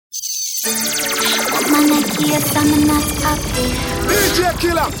man like yes, I'm not happy. DJ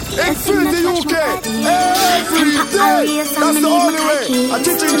Killer, Infinity UK, every day. That's the only way.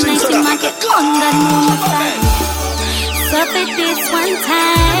 Tonight you might get under my side. So for this one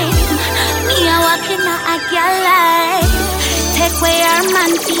time, me a walking out a girl life. Take away our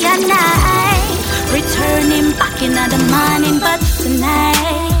man for your night. Return him back in the morning, but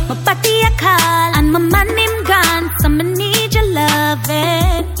tonight my body a call and my man him gone. So me need your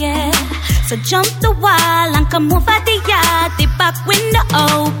loving, yeah. So jump the wall and come over the yard, the back window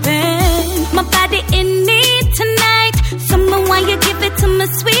open. My body in need tonight. Someone want you give it to me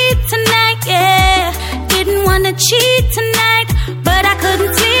sweet tonight, yeah. Didn't wanna cheat tonight, but I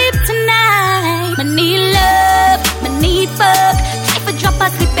couldn't sleep tonight. I need love, I need fuck. If I drop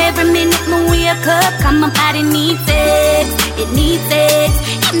asleep every minute, I wake up. Cause my body needs sex, it needs sex.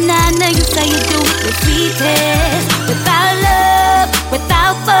 And I know you say you do it the sweetest. Without love,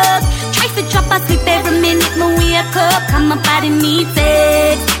 without fuck. Try to drop asleep every minute, I wake up. Cause my body needs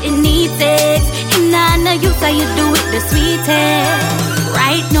sex, it needs sex. And I know you say you do it the sweetest.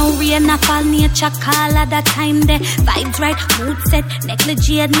 Right now, rain a fall, nature call at that time there. Vibes right, mood set,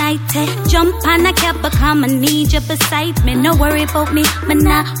 negligee at night. Jump on a cab, become I need you beside me. No worry about me, but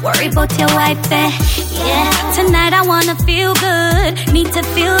not worry about your wife there. Yeah, tonight I wanna feel good, need to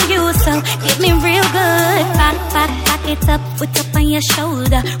feel you, so get me real good. Back it up, put up on your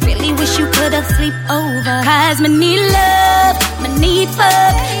shoulder. Really wish you could've sleep over. Cause me need love, me need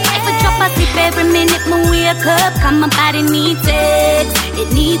fuck. Life a drop, I sleep every minute, me wake up. Cause my body needs sex, it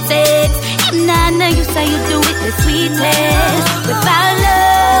needs sex. And I know you say you do it the sweetest. Without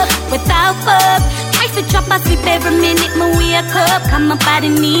love, without fuck. Life a drop, I sleep every minute, me wake up. Cause my body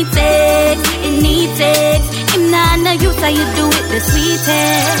needs sex, it needs sex. And I know you say you do it the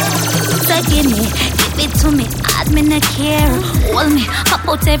sweetest. So give it to me, add me no care. Hold me, pop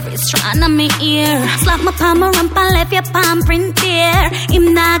out every strand of my ear. Slap my palm around and left your palm print there.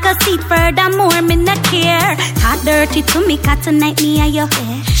 Him not go see it furthermore, me no care. Talk dirty to me, cause tonight me and your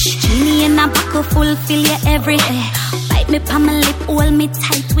fish. Genie in a buckle fulfill your every day. Bite me palm my lip, hold me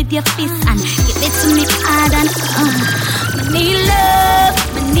tight with your fist. And give it to me hard and me need love,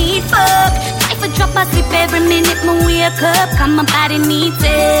 me need fuck. Life a drop, I sleep every minute, me wake up. Cause my body needs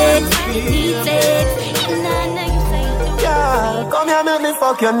sex, it needs sex. Yeah, come here, make me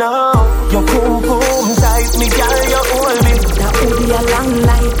fuck you now. Your boom boom tight, me girl, you hold me. That would be a long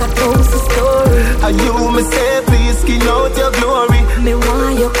like a cozy story. And you me say, please skin out your glory. Me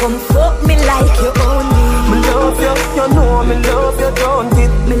want you come fuck me like you own me. Me love you, you know me love you, don't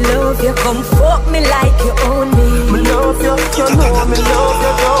it? Me love you, come fuck me like you own me. Me love you, you know me love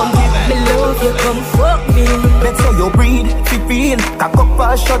you, don't it? Me love you, come fuck me. Let's say you breathe, feel, cock up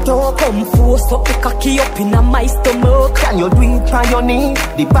and shut up. Come force up the cocky up in my stomach. Can you do it on your knee?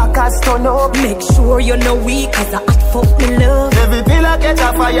 The back has turn up. Make sure you're no weak, cause I hot fuck me love. Every pillar catch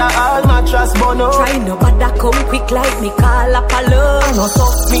a fire, all mattress burn up. Try no bother come quick like me call up a love. I know so,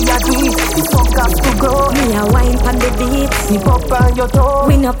 me a do it, the fuck has to go. Me a wine pan the beat, sip up on your toe.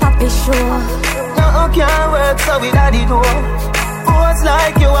 We no papi show. No can't work so we daddy do. Force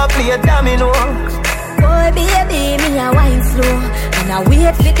like you a play domino. Boy baby, me a wine slow. And I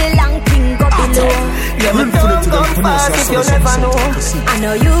wait for the long thing go below. Yeah, me don't come fast if you never know. I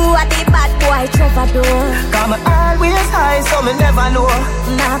know you are the bad boy troubadour. Come always high so me never know.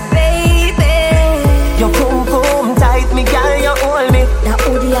 My baby, you boom boom tight, me girl, you hold me. that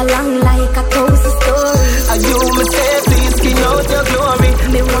would be a long like a cozy story. And you me say please skin out your glory.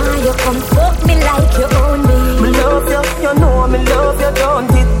 Me want you come fuck me like you own me. Me love you, you know me love you,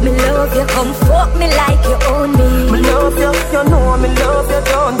 don't it? Me love you, come fuck me like you own me. Me love you, you know me love you,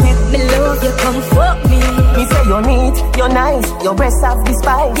 don't it? Me love you, come fuck me. Me say you're neat, you're nice, your breasts have the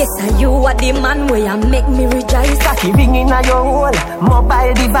spice. Yes, and you are the man where you make me rejoice. Cocky ringing on your whole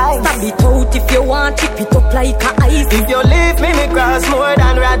mobile device. Stab it out if you want, tip it up like a ice. If you leave me, me cross more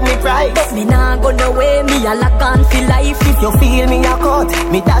than Rodney Price. But me nah go no way, me a lock on for life. If you feel me a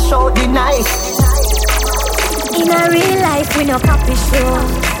cut, me dash out the knife. In a real life, we no copy show.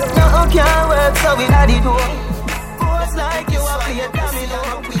 No can't work, so we had it do. Force like you a play domino.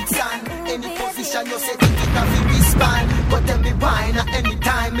 Quicksand, any position you set it in a respond. But every wine,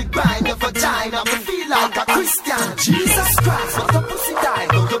 anytime me grind your vagina, me feel like a Christian. Jesus Christ, what a pussy tight,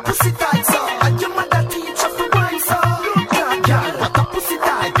 oh your pussy tight so. And your mother teach you for wine so. Girl, what a pussy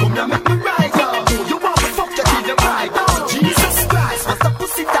tight, come now make me ride yo. You want me fuck you till you cry, oh Jesus Christ, what a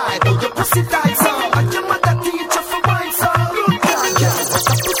pussy tight, oh your pussy tight so. And your mother teach you for wine so. Girl, what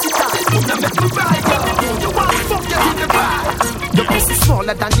a pussy tight, come now make me ride yo. You want me fuck you till you cry. Your pussy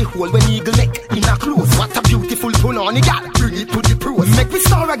smaller than the hole when eagle neck in a clothes. What a beautiful pull on it, girl. Bring it to the pros. Make me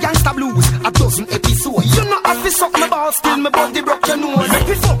star a gangsta blues. A dozen episodes. suck my balls, still my body broke your nose. Make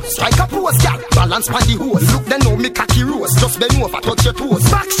me fuck, strike a pose, girl. Balance pan the hose. Look, they know me cocky rose. Just bend over, touch your toes.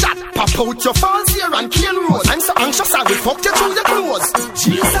 Back shot, pop out your falls here and cane rose. I'm so anxious, I will fuck you through your clothes.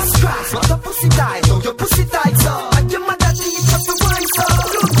 Jesus Christ, what a pussy tight, oh your pussy tight, so. And your mother teach us the wine, so.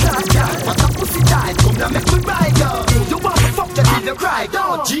 Look, girl, what a pussy tight, come now make me ride, yo. You want to fuck you till you cry,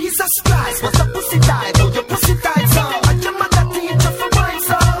 yo. Jesus Christ, what a pussy tight, oh your pussy tight, so. And your mother teach us the wine,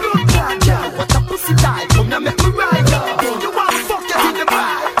 so. Look, girl, what a pussy tight, come now make me ride, yo. You want to fuck you till you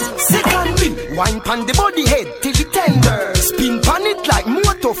cry. Secondly, wine pan the body head till it tender. Spin pan it like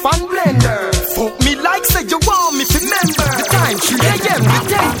motor fan blender. Fuck me like say you want me to remember. The time 3 a.m. the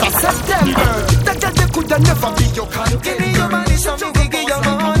 10th of September. That they coulda never be your content. Give me your money, so me we give you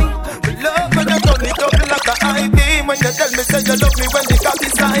money. We love when you turn it up like a high beam. When you tell me say you love me when the cock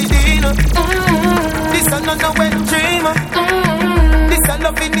is sliding. This a no wet dream. This a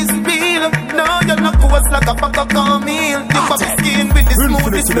loving is real. No, you're not coarse like a pack of cornmeal. You pop skin with the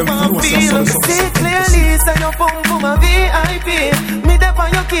smoothest me want feel. See clearly, say your boom boom a VIP. Me there for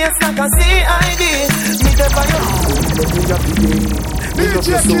your case like a CID. Me there for your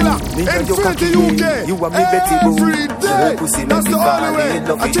DJ Killer, Infinity UK. You are me Betty Boo. Every day. That's the only way.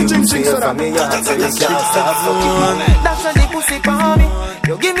 I teach him sing so that. That's when the pussy for me.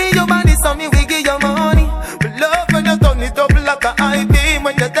 You give me your body, so me we give you money. We love when you turn it up like a high beam.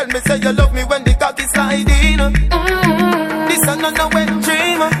 When you tell me say you love me when the cock is sliding. This a no wet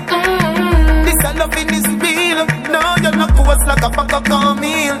dream. This a loving is real. No, you're not coarse like a pack of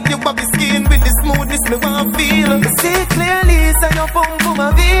cornmeal. You pop the skin with the smoothness me want feel. See clearly, say your boom boom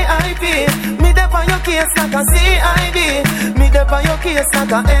a VIP. Me there for your case like a CID. Me there for your case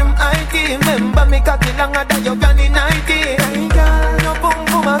like a MIT. Remember me cocky longer than your granny 90. Your boom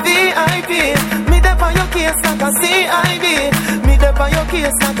boom a VIP. Me there for your case like a CID. Me there for your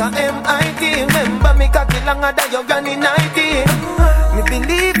case like a MIT. Remember me cocky longer than your granny 90. Me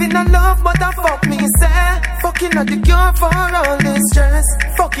believe in a love, but I fuck me say. Fucking at the cure for all this stress.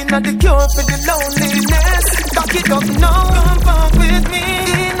 Fucking at the cure for the loneliness. Cock it up now, come fuck with me.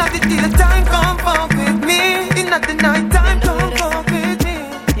 In at the daytime, come fuck with me. In at the night time, come fuck with me.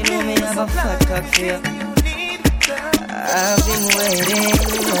 You know me have a fat cock for you. I've been waiting.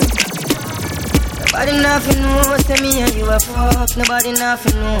 Nobody nothing knows, say me and you a fuck. Nobody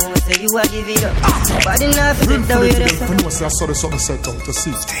nothing knows, say you a give it up. Nobody nothing the way that's up. I saw the something set up to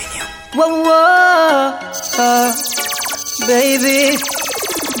see. Whoa, whoa, baby,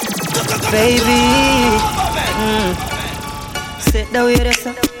 baby. Sit the way that's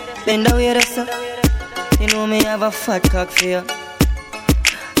up, bend the way that's up. You know me have a fat cock for you.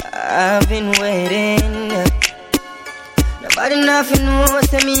 I've been waiting. Nobody nothing knows,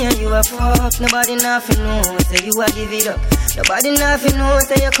 say me and you a fuck. Nobody nothing knows, say you a give it up. Nobody nothing knows,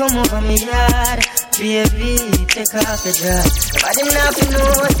 say you come over me yard. Baby, take off the dress. Nobody nothing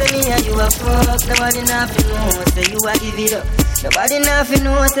knows, say me and you a fuck. Nobody nothing knows, say you a give it up. Nobody nothing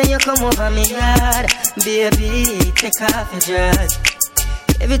knows, say you come over me yard. Baby, take off the dress.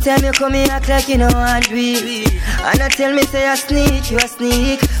 Every time you come here, act like you know what do it. And I tell me say I sneak, you a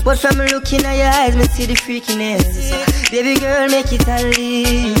sneak. But from looking at your eyes, me see the freakiness. Baby girl, make it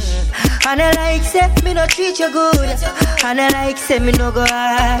unleash. And I like say me no treat you good. And I like say me no go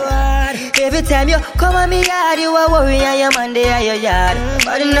hard. Every time you come on me yard, you a worry and your man they are your yard.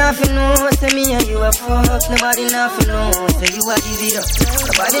 Nobody nothing knows, say me and you a fuck. Nobody nothing knows, say you a give it up.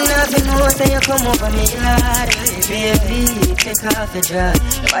 Nobody nothing knows, say you come over me yard. Baby, take off the dress.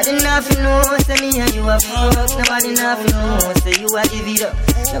 Nobody nothing knows, say me and you a fuck. Nobody nothing knows, say you a give it up.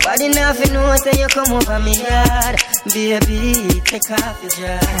 Nobody nothing knows, say you come over me yard. Baby, take off your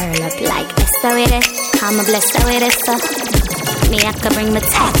dress. Turn up like this, so it is. I'm a blessed, so it is, so. Me, I could bring the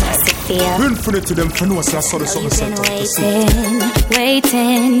tightness to feel. Infinity them for no, so I saw the something set up to see.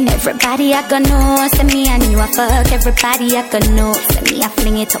 Waiting. Everybody I gonna know, say me and you a fuck. Everybody I gonna know, say me I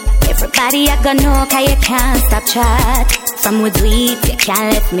fling it up. Everybody I gonna know, cause you can't stop chat. From with weed, you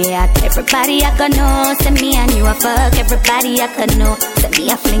can't let me out. Everybody I gonna know, say me and you a fuck. Everybody I gonna know, say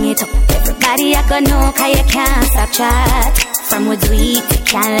me I fling it up. Everybody I gonna know, cause you can't stop chat. From with weed, you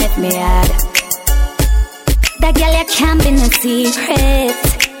can't let me out. That girl you can't be no secret.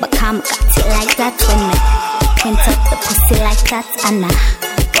 But come got it like that when me print up the pussy like that. And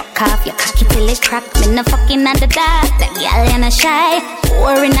rock off your cocky till it crack. Me no fucking at the dark. That girl you no shy.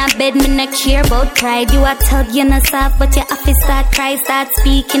 Or in a bed me no care about pride. You a tug you no soft but your office start cry. Start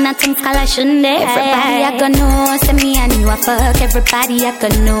speaking at some scholar shouldn't they? Everybody I gonna know, say me and you a fuck. Everybody I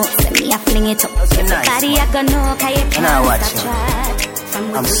gonna know, say me I fling it up. Everybody I gonna know, cause you can't stop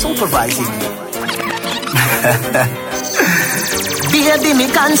chat. I'm supervising. Baby, me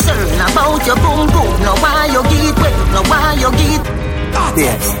concerned about your boom boom. No why you get wet, no why you get.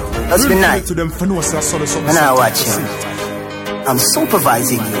 Yes, that's been nice. When I watch you, I'm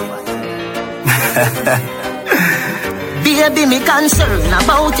supervising you. Baby, me concerned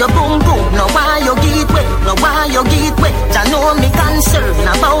about your boom boom. No why you get wet, no why you get wet. I know me concerned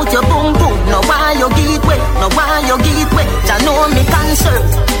about your boom boom. No why you get wet, no why you get wet. I know me concerned.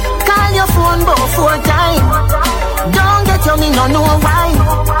 Call your phone about 4 times. Don't get you, me no know why.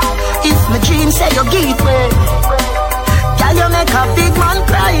 If my dream say you get wet, girl you make a big man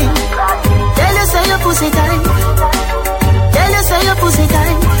cry. Tell you say your pussy tight. Tell you say your pussy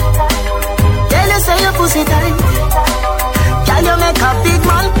tight. Tell you say your pussy tight. Girl, you make a big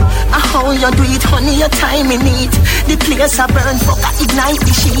man. How you do it, honey, your time in it. The place a burn, fuck, I ignite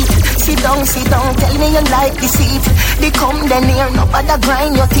the sheet. Sit down, tell me you like the seat. They come then here, no bother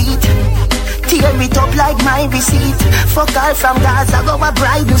grind your teeth. Tear it up like my receipt. Fuck all from Gaza, go a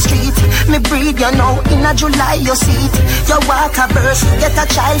bridal street. Me breathe, you know, in a July you see it. Your water burst, get a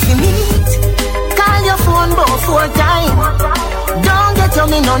child for meet. Call your phone about 4 times. Don't get you,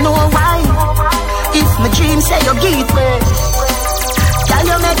 me no know why. If my dream say you get wet, girl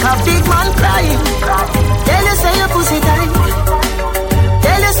you make a big man cry. Tell you say your pussy tight.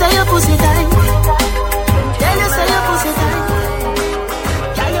 Tell you say your pussy tight. Tell you say your pussy tight.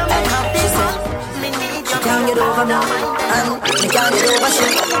 Girl you make a big man. Me need you. Can't get over me, and me can't get over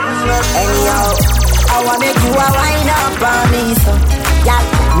shit. Anyhow, I wanna make you a wind up on me, so yeah,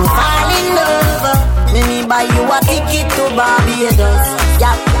 you fall in love. Me need buy you a ticket to Barbados.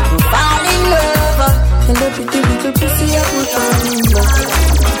 Yeah, you fall in love. And the pretty little pussy I put on in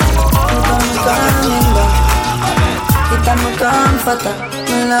back. It's a comforter,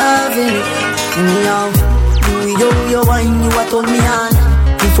 I'm loving it. Anyhow, you wine, you a told me on.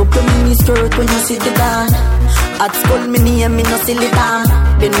 If you play me skirt when you sit it down. At school me name, me no silly down.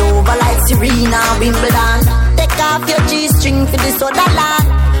 Been over like Serena, Wimbledon. Take off your G-string for the soda land.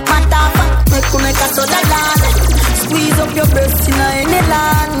 Matter fact, make a soda land. Squeeze up your breast in any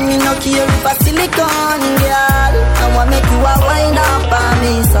land. Me no care if a silicone, girl. I wanna make you a wind up on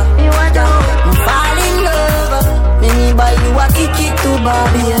me, so you want to fall in love. Let me buy you a ticket to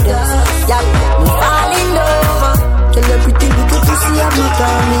Barbados. Yeah, me fall in love. Tell your pretty little pussy I'm not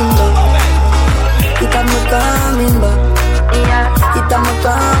coming back. It I'm not coming back. It I'm not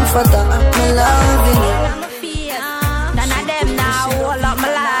comforter. Me loving it. None of them now hold up my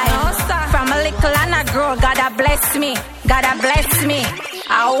life. From a little and a grow, gotta bless me. Gotta bless me.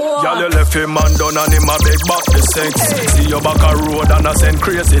 Y'all you left him man down and him a beg back the sex. See your back a road and I send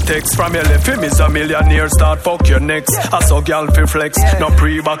crazy text. From your left him is a millionaire, start fuck your next. I saw girl fi flex, no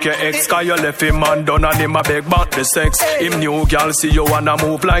pre-back your ex. Cause you left him man down and him a beg back the sex. Him new girl see you wanna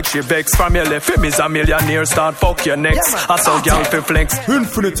move like she vex. From your left him is a millionaire, start fuck your next. I saw girl fi flex.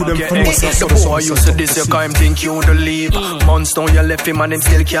 Infinite to them famous. The boy used to this, you can't think you to leave. Months down you left him and him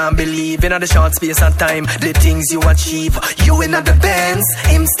still can't believe. In the short space of time, the things you achieve. You in the Benz,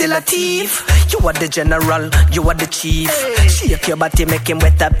 him still a thief. You are the general, you are the chief. Shake your body, make him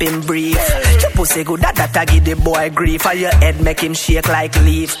wet up in brief. Your pussy good, that give the boy grief. And your head make him shake like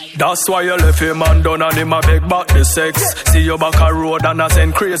leaf. That's why you left him man down and him a beg back the sex. See your back a road and I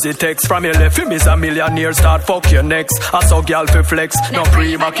send crazy text. From your left him is a millionaire, start fuck your next. I saw girl fi flex, no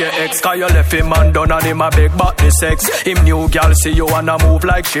pre-back your ex. Cause you left him man down and him a beg back the sex. Him new girl see you wanna move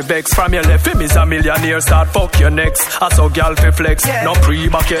like she vex. From your left him is a millionaire, start fuck your next. I saw girl fi flex, no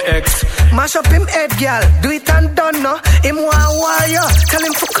pre-back your ex. Mash up him head, girl, do it and done, no. Him want warrior, tell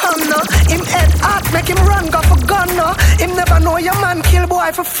him to come, no. Him head hot, make him run, go for gun, no. Him never know your man kill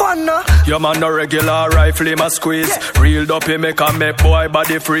boy for fun, no. Your man no regular rifle, him a squeeze. Reeled up him make a make boy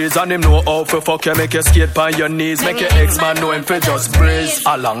body freeze. And him know how to fuck you, make you skate on your knees. Make your ex-man know him for just breeze.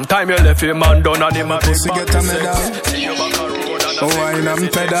 A long time you left him man done and him a big get a medal. Wine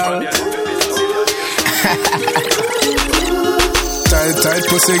and pedal. Tight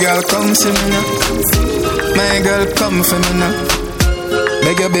pussy girl, come see me now. My girl, come for me now.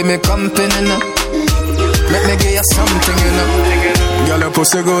 Beg you be me company now. Make me give you something, you know. Girl, your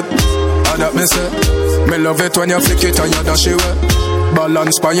pussy good, all that me say. Me love it when you flick it and you dash it away.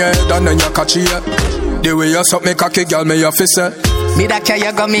 Balance by your head and then you catch it. The way you suck me cocky, girl, me your fist say. Me that care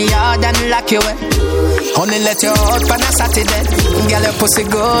you got me hard and lock you away. Only let you out on a Saturday. Girl, your pussy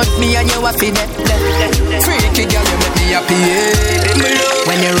good, me and you a feed it. Freaky girl, you make me happy, yeah.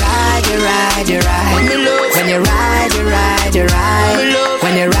 When you ride, you ride, you ride. When you ride, you ride, you ride.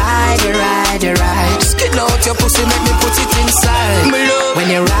 When you ride, you ride, you ride. Skin out your pussy, make me put it inside. When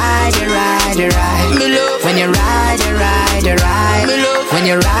you ride, you ride, you ride. When you ride, you ride, you ride. When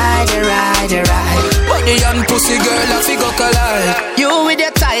you ride, you ride, you ride. Body and pussy girl, I figure collide.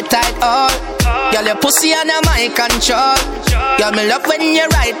 tight all. Girl, your pussy under my control. Girl, me love when you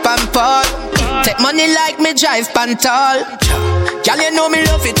ride pan Paul. Take money like me drive pan tall. Girl, you know me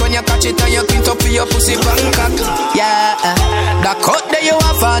love it when you catch it and you quint up with your pussy Bangkok. Yeah, that cut that you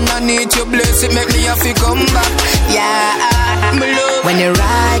have underneath your bless it make me have to come back. Yeah, me love when you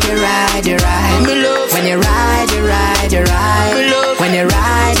ride, you ride, you ride. Me love when you ride, you ride, you ride. Me love when you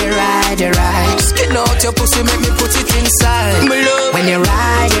ride, you ride, you ride. Skin out your pussy make me put it inside. Me love when you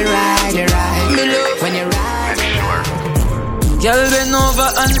ride, you ride, you ride. Me love when you ride. Girl, bend over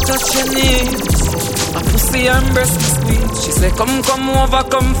and touch your knees. My pussy and breast is sweet. She say, come over,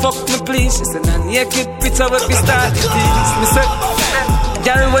 come fuck me please. She say, nah naked picture with me start the tease. Me say,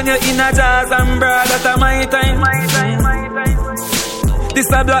 girl, when you're in a jazz and bra, that's my time.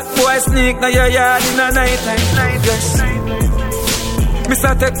 This a black boy sneak, now your yard in a night time. Yes. Me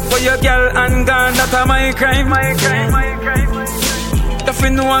say, take for your girl and gone, that's my crime. If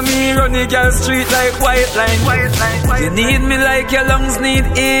you know me, run the girl street like white line. You need me like your lungs need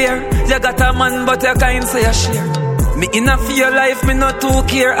air. You got a man, but you can't say a share. Me in a fear life, me not too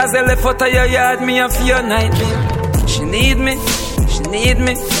care. As I left out of your yard, me a fear nightmare. She need me, she need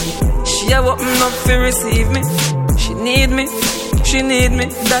me. She a open up to receive me. She need me, she need me.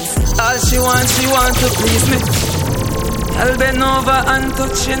 That's all she want to please me. I'll bend over and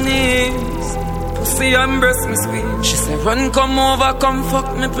touch your knees. Pussy and breast me sweet. She said, run, come over, come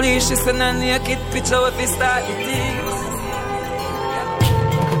fuck me please. She said, nah naked picture with me start the things.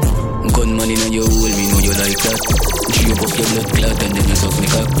 Gunman in your hole, me know you like that. Drape up your blood clot and then you suck me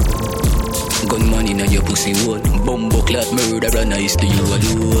cock. Gunman in your pussy hole. Bumbo clot, murderer, nice to you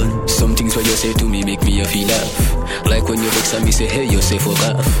alone. Some things what you say to me make me a feel laugh. Like when you vex and me say, hey, you say fuck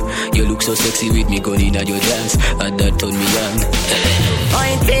off. You look so sexy with me gun in your dance. And that turn me on.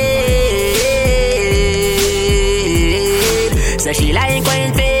 So she like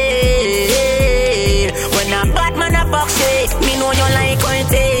when fail. When a bad man a fuck shit, me know you like when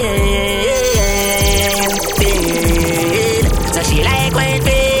fail. So she like when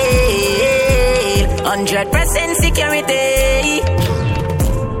fail. 100% security.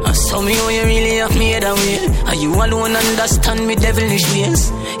 I saw me how you really have me head away. And you alone understand me devilish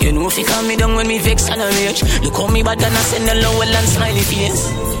ways. You know if you calm me down when me vex and a rage. Look how me bad and I send a low and smiley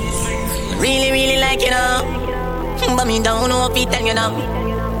face. Really like you know. But me don't know if he tell you now.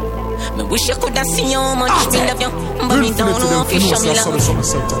 Me wish you could have seen how much me love you. But me don't know if you show me love.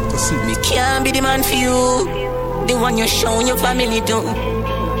 Me can't be the man for you, the one you show your family to.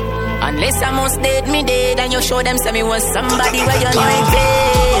 Unless I must date me dead and you show them say me was somebody where you know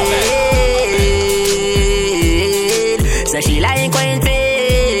fail. So she like when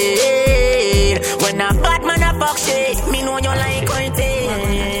fail. When a bad man a fuck shit, me know you like when fail.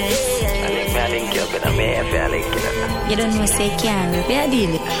 You don't know say can't repair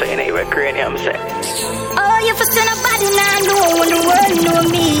deal. So you ain't recurring, I'm saying. Oh, you for send a body now, know the world know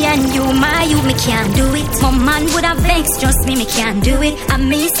me and you, me can't do it. My man would have vexed, trust me can't do it. I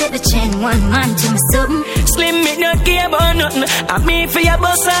me set the chain, one man to me something. Slim me not care about nothing. I me for your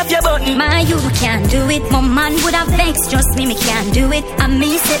boss off your button. You can't do it. My man would have vexed, trust me can't do it. I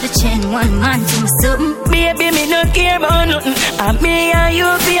me set the chain, one man to me something. Baby, me not care about nothing. I me and you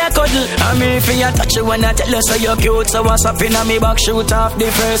for your cuddle. I me for your touch you when I tell you so you're cute. So what's up in me back, shoot off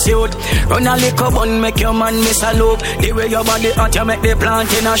the first youth. Run a liquor bun, make your man miss a loop. The way your body hot, you make the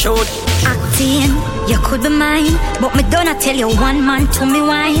plant in a shoot. Acting, you could be mine, but me don't tell you one man to me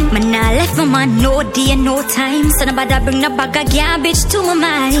wine. Man, I left my man no day, no time. So nobody bring the bag of garbage to my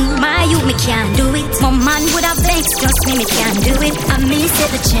mind. Me can't do it. My man would have vexed, trust me can't do it. I me set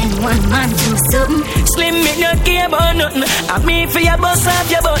the chain, one man to me something. Slim me not care about nothing. I me for your boss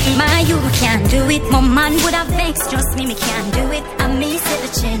off your button. You can't do it. My man would have vexed, trust me can't do it. I me set the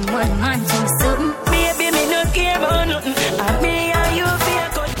chain, one man to me something. Baby, me not care about nothing. I me and you for your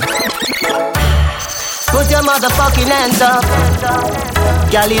cuddle. Put your motherfucking hands up.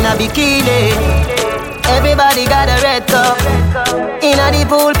 Girl in a bikini. Everybody got a red cup. In a the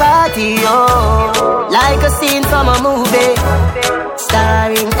pool party, oh. Like a scene from a movie.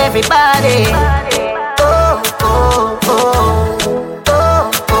 Starring everybody. Oh, oh, oh.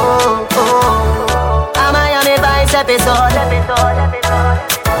 Oh, oh, oh. Am I on a Vice episode?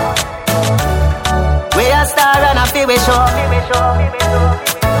 We a star and a feel we show.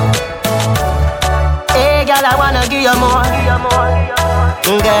 Hey girl, I wanna give you more.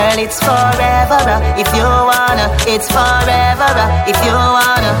 Girl, it's forever. If you wanna, it's forever. If you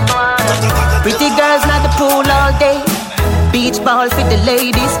wanna. Pretty girls not the pool all day. Beach ball for the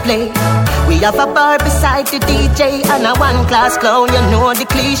ladies play. We have a bar beside the DJ and a one class clown, you know the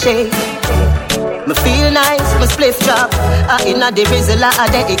cliche. Me feel nice, me spliff drop. Inna the rizzle,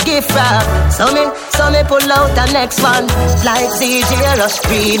 I the gift wrap. So me pull out the next one. Like CJ Rush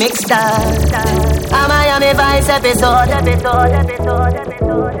remix star. A Miami Vice episode.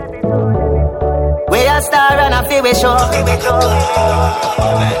 We a star and a feel we show.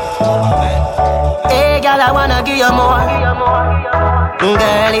 Hey girl, I wanna give you more.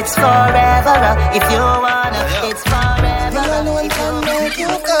 Girl, it's forever. If you wanna, it's forever. Me alone can make you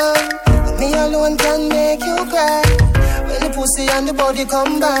come. Me alone can make you cry. When the pussy and the body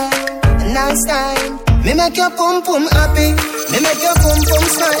combine, a nice time. Me make your pum pum happy. Me make your pum pum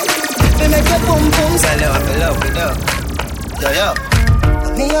smile. Me make your pum pum smile. Yeah.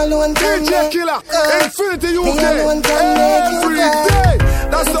 Me alone can make you come. Infinity UK. Me alone can make you cry.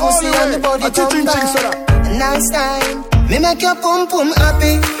 That's the only way. I teach you things for that. A nice time. Me make your pum pum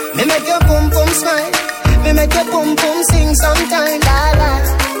happy. Me make your pum pum smile. Me make your pum pum sing sometime. La la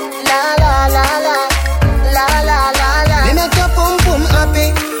la la la la la la la la. Me make your pum pum happy.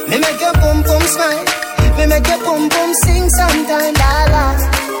 Me make your pum pum smile. Me make your pum pum sing sometime. La la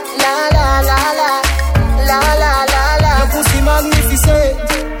la la la la la la la la. Your pussy magnificent.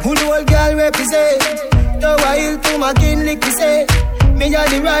 Good old girl represent. The wild to my kin lick me say. Me a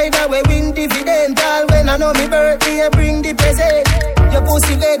the rider we win dividend. All when I know me birthday, bring the present. Your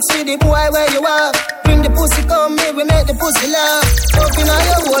pussy vex with the boy where you are. Bring the pussy come me, we make the pussy laugh. Open all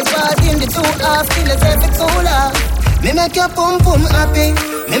your whole part in the 2 half till it's every cooler. Me make your pum pum happy.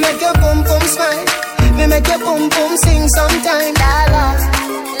 Me make your pum pum smile. Me make your pum pum sing sometime. La la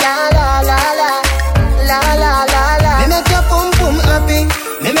la la la la la la la la. Me make your pum pum happy.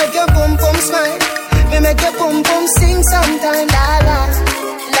 Me make your pum pum smile. Me make your pum pum sing sometime. La la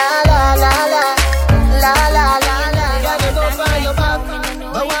la la la la la la la la. Gotta go find your back,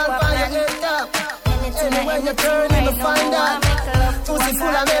 go on find your head top. Anywhere you turn, you find that. Pussy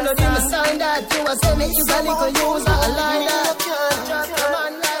full of melody, me sign that. You a say me is a little user, I like that.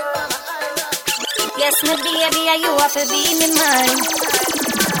 Yes, my baby, you have to be me man.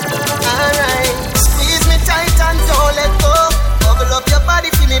 Alright, squeeze me tight and don't let go. Bubble up your body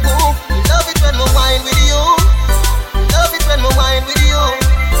for me, boo. Love it when we wine with you. Love it when we wine with you.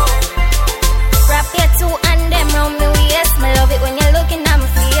 Wrap your 2 and them round me waist. Me love it when you're looking at my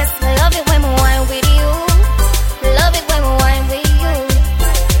face. Me love it when we wine with you. Love it when we wine with you.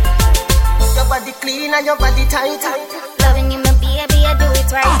 Your body clean and your body tight. Loving you, my baby, I do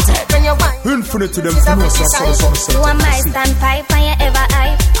it right. When you wine, Infinite to them flows. you are my standpipe and you ever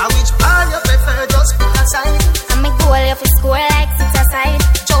hype. I which part you prefer, just pick a side. And me goal you fi score like 6 aside.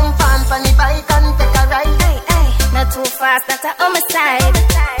 Jump on the bike and take a ride. Hey, not too fast, that's a homicide.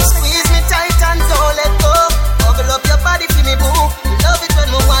 Squeeze me tight and don't let go. Bubble up your body for me, boo. Love it when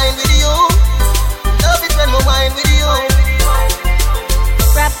we wine with you. Love it when we wine with you.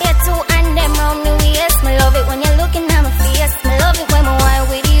 Wrap your 2 and them round me waist. Me love it when you're looking at my face. Me love it when we wine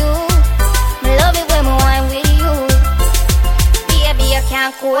with you. Me love it when we wine with you. Baby, you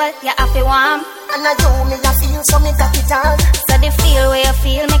can't cool, you have to warm. And I do me a feel so me got it on. So the feel where you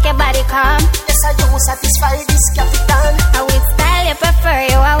feel make your body calm. Yes, I do satisfy this capital. And which style you prefer,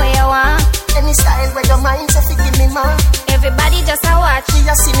 you are where you want. Any style where your mind say fi give me more. Everybody just a watch. Me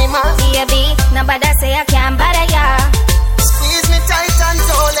a cinema. Baby, nobody say I can't bother ya. Squeeze me tight and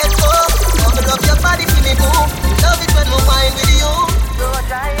don't let go. Bubble up your body for me, boo. Love it when we wine with you.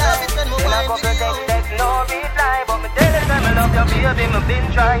 Love it when we wine with you. No reply, but me tell you say me love your baby, me been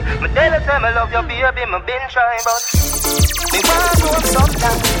try. Me tell you say me love your baby, me been try, but me want room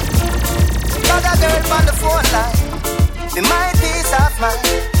sometime. Got a girl on the phone line. Me my peace of mind.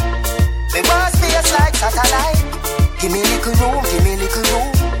 Me want space like satellite. Give me little room, give me little room.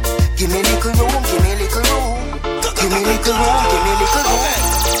 Give me little room, give me little room. Give me little room, give me little room.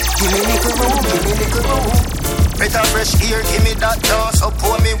 Give me little room, give me little room. Better fresh air, give me that dance. So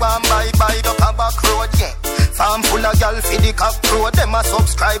pour me one by the back road, yeah. Farm full of gal for the cock road. Them a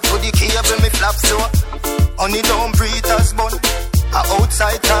subscribe to the cable, me flap so. Honey don't breathe as bun. A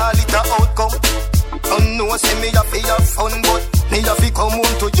outside call it a outcome. Don't know say me a fi have fun, but me a fi come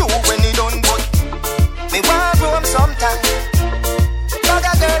home to you when it done. But me want room sometime. Got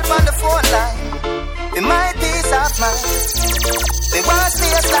a girl on the phone line. Me my peace of mind. Me want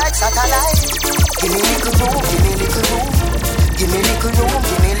space like satellite. Give me little room, give me little room. Give me little room,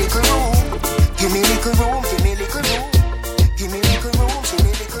 give me little room. Give me little room, give me little room. Give me little room, give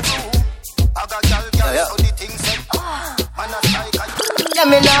me little room. I got y'all so the things said. Man a strike. Yeah,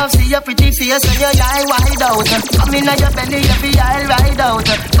 me love see your pretty face when your eye wide out. Come in on your belly, every eye ride out.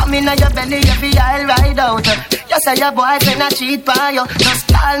 Come in on your belly, every eye ride out. You say your boyfriend a cheat by you. Just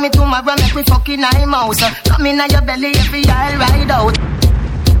call me tomorrow, make we fucking eye mouse. Come in on your belly, every eye ride out.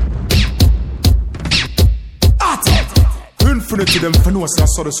 Infinity them for no say I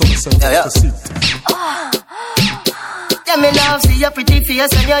saw the sun myself. Yeah. Yeah, me love see your pretty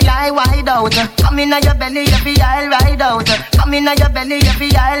face and your eye wide out. Come in your belly, every eye ride out. Come in your belly,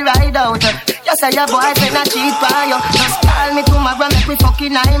 every eye ride out. You say your boyfriend a cheat by you. Just call me tomorrow, make me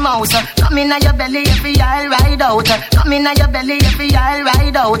fucking eye mouse. Come in your belly, every eye ride out. Come in your belly, every eye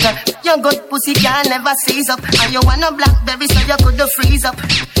ride out. Your good pussy can never seize up, and you want a blackberry so you could freeze up.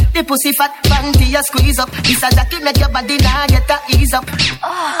 The pussy fat panty you squeeze up. This a jacket make your body now get a ease up.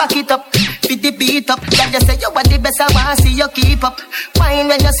 Back it up, fit the beat up. Then you say you want the best, I want see you keep up. Fine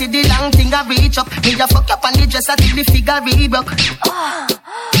when you see the long thing I reach up. Me just fuck up on the dresser till the figure re-broke.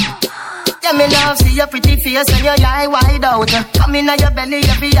 Yeah, me love see your pretty face and your eye wide out. Come in your belly,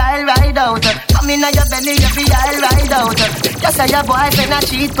 every eye ride out. Come in your belly, every eye ride out. You say your boyfriend a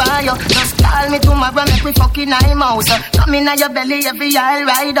cheat by you. Just call me tomorrow, make me fucking eye mouse. Come in your belly, every eye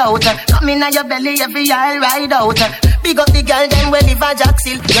ride out. Come in your belly, every eye ride out. Big up the girl, them we live a jack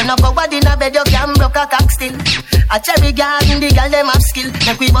still. You know go in a bed, you can broke a cock still. A cherry garden, the girl them have skill.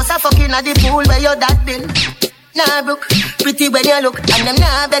 Make we bust a fucking at the pool where your dad bill. Nah, brook, pretty when you look. And them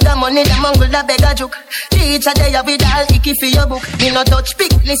nah beg a money, them uncle da beg a joke. Teacher they have it all, icky for your book. Me no touch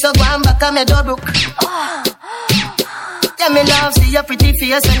pick, so go and back a me do brook. Yeah, me love see your pretty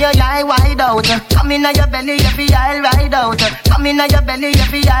face and your eye wide out. Come in your belly, every eye ride out. Come in your belly,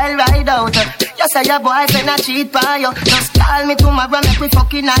 every eye ride out. You say your boyfriend a cheat by you. Just call me tomorrow, make me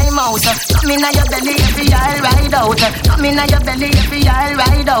fucking eye mouse. Come in your belly, every eye ride out. Come in your belly, every eye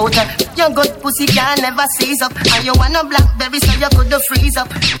ride out. Your good pussy can never seize up, and you want a blackberry so you could freeze up.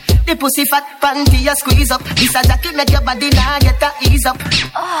 The pussy fat panty you squeeze up. This a jacket make your body now get a ease up.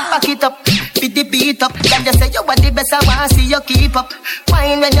 Back it up, fit the beat up. Then you say you want the best, I want see you keep up.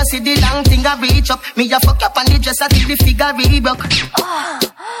 Fine when you see the long thing I reach up. Me you fuck up on the dresser till the figure re-broke.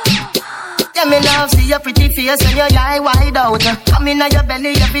 Yeah, me love see your pretty face and your eye wide out. Come in your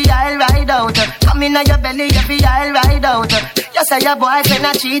belly, every eye ride out. Come in your belly, every eye ride out. You say your boyfriend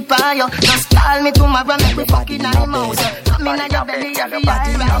a cheat by you. Just call me tomorrow, make me fucking eye mouse. Come in your belly, every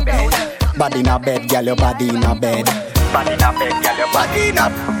eye ride out. Body in a bed, girl, your body in a bed. Body in a bed, girl, your body in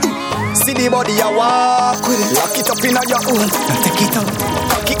a. See the body you walk with it. Lock it up in your own, now take it out.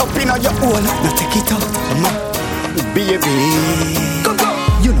 Lock it up in your own, now take it out. Baby, come on.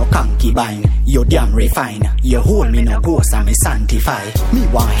 You no concubine, you damn refine. You hold me no ghost and me sanctify. Me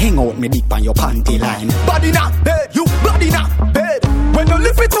want hang out me deep on your panty line. Body na bed, you body na bed. When you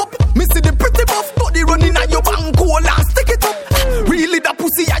lift it up, me see the pretty buff body running on your bank hole and stick it up. Really the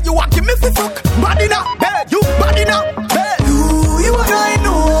pussy and you want give me fi fuck. Body na bed, you body na bed. You and I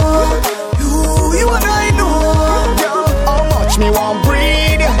know. You and I know. Yeah. How much me want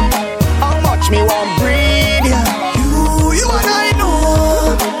breed? How much me want breed? You and I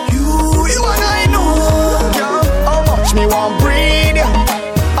know. You and I know. Yeah. How much me want breed?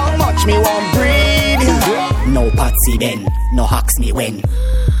 How much me want breed? No patsy then, no hacks me when.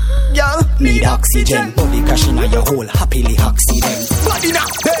 Yeah, need oxygen. Body crashing on your whole happily accident. Body now,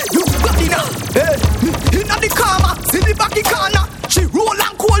 hey, you body now, hey. Inna the karma, see the backy corner. She roll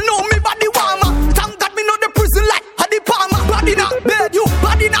and cool, know me body warmer. Thank God me know the prison like had the palmer. Body now, bed, you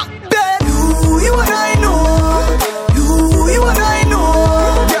body now, bed. You and I know. You and I know.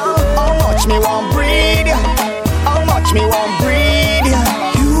 Yeah, how much me want breed? How much me want breed?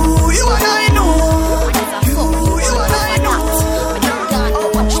 You and I know. You and I know.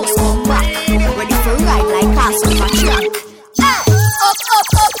 Ready for ride like cars on a track.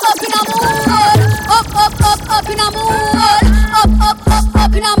 Up in a mood. Up in a mood.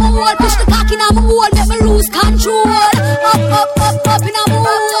 Up in a mood. Push the cock in a mood. Let me lose control. Up in a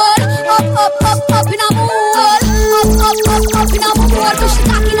mood. Up in a mood. Up in a mood. Push the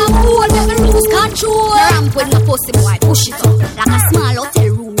cock in a mood. Let me lose control. Ramp with my pussy boy. Push it up like a small hotel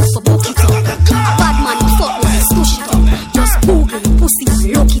room for book it up. A bad man fuck me, push it up. Just Google pussy,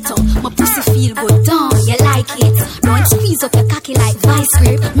 look it up. My pussy feel good, down, you like it. Don't squeeze up your cocky like vice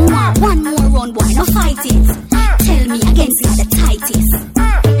grip. One more run, boy, no fight it. Tell me against it the tightest.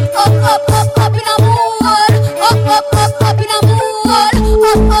 Up in a mood. Up in a mood.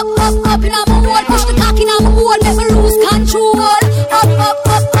 Up in a mood. Push the cock in a mood, never lose control. Up in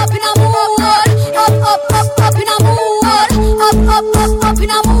a mood. Up in a mood. Up in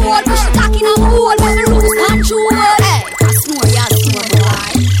a mood. Push the cock in a mood, never lose control. Hey, I snore, ya snore,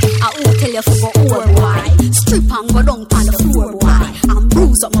 boy. I won't tell you for go over, boy. Strip and go down on the floor, boy. And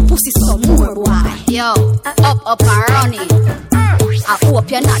bruise up my pussy some more, boy. Yo, up and running. I hope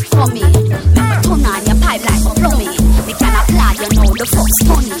you're not for me. Make me turn on your pipe like a plumbing. Me can applaud, you know the fuck's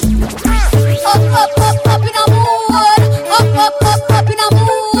funny. Up in a mood. Up in a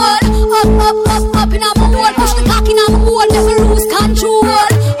mood. Up in a mood. Push the cock in a mood.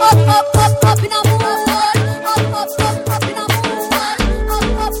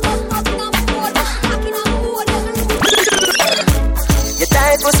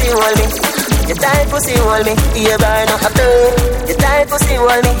 tight pussy hold me. You burn up a turn. You tight pussy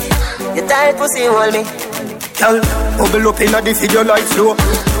hold me. You tight pussy hold me. Girl, bubble up inna the video like flow.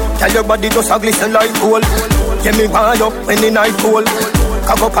 Tell your body just a glisten like gold. Get me wired up when the night cold.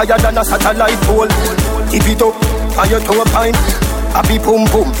 Cock up higher than a satellite pole. Tip it up, and your toe pine. Happy boom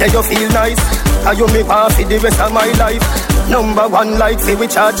boom, yeah you feel nice. And you me want for the rest of my life. Number one like say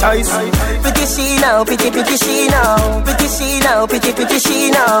which our choice. Pretty she now, pretty she now. Pretty she now, pretty she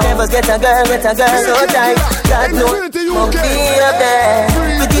now. Never get a girl so tight. God knows, won't be up there.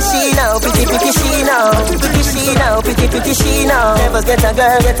 Pretty she now, pretty she now. Pretty she now, pretty she now. Never get a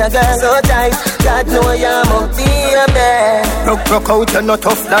girl so tight. God know you won't be up there. Rock out, you're not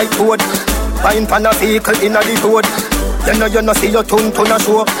tough like wood. Fine pan a vehicle inna the road. You know see your ton a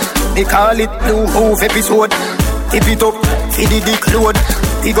show. They call it blue move episode. Tip it up, feed the dick load.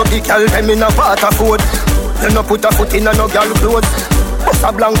 Pick up the cal, them in a water food. You no put a foot in a no gal clothes. Bust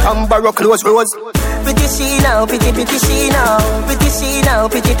a blank and borrow close rose. Pretty she now, pretty she now. Pretty she now,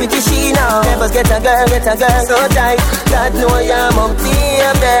 pretty she now. Never get a girl so tight. God know you won't be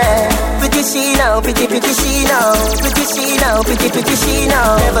up there. Pretty she now, pretty she now. Pretty she now, pretty she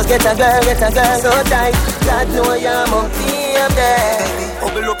now. Never get a girl so tight. God know you won't be up there.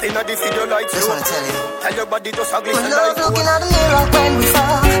 Bubble up inna the video like just wanna tell you. Tell your body just a glisten like gold. Looking at the mirror when we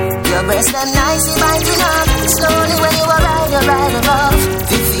fall. Your breast and nice, you biting up. Slowly when you are right above.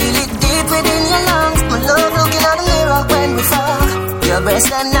 You feel it deep within your lungs. My love looking at the mirror when we fall. Your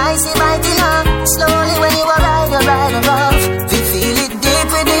breast and nice, you biting up. Slowly when you are right above. You feel it deep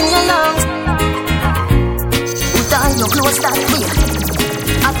within your lungs. Put on your clothes that way.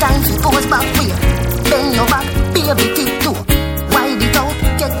 At times you pose back way. Bend your back, baby tip too. Wide it out,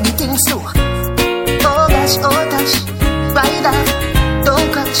 get the thing slow. Oh gosh, oh touch, ride up, don't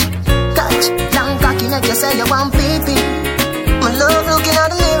catch. Long cocky neck, you say you want pee-pee. My love looking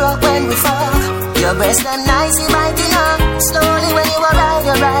at the mirror when we fall. Your breast and nice, you biting up. Slowly when you are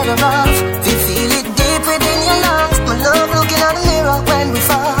right above. You feel it deep within your lungs. My love looking at the mirror when we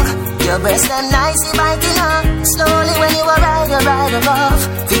fall. Your breast and nice, you biting up. Slowly when you are right above.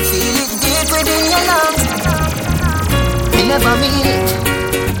 You feel it deep within your lungs. Me never mean it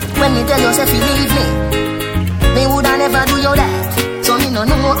when you tell yourself you leave me. Me woulda never do you that. So me no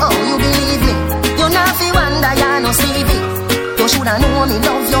know how you believe me. You not feel wonder you no see me. You shoulda know me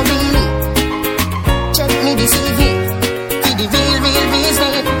love you really. Check me this evening. For the real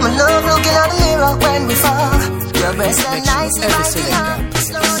reason. My love looking at the mirror when we fall. Your breast and nice and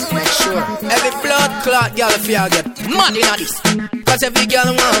make sure every blood clot y'all if y'all get mad in this. Cause every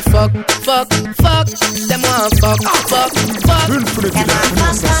girl want fuck. Them want fuck.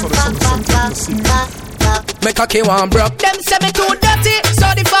 Make a key one broke. Them say me too dirty. So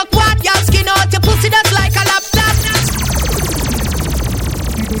the fuck what? Y'all skin out your pussy that's like a laptop.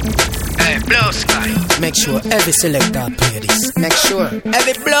 Hey, blue sky. Make sure every selector play this. Make sure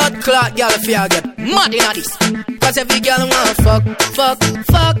every blood clot y'all if y'all get mad in this. Cause every girl want fuck. Them want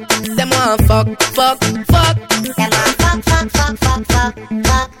fuck. Them want fuck.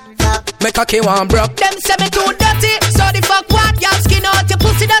 Make a key one broke. Them say me too dirty. So the fuck what? Y'all skin out your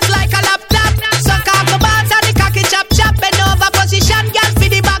pussy that's like a laptop. Suck off the balls and the cocky chop. Bend over position, girl for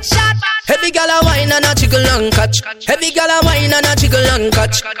the back shot. Heavy gal a wine and a jiggle and catch. Heavy gal a wine and a jiggle and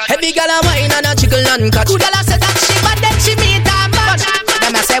catch. Heavy gal a wine and a jiggle and catch. Good gal a say that she but then she meet a match.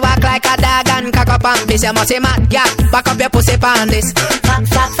 Them a say walk like a dog and cock up on this. You must say mad, yeah. Back up your pussy pan this. Fuck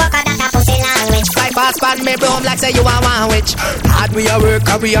that pussy language. Fly fast pan me broom like say you a one witch. Hard we a work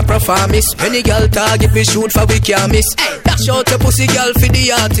and we a perform this. Any girl target we shoot for we can't miss. Dash out your pussy girl for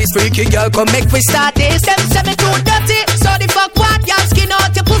the artist. Freaky girl come make we start this. Them say me too dirty. So the fuck what? Y'all skin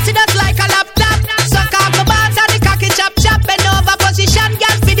out your pussy that's like a laptop. Suck off the balls and the cocky chop. Bend over position,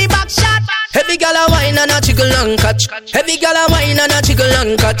 girl for the back shot. Heavy gal a wine and a jiggle and catch. Heavy gal a wine and a jiggle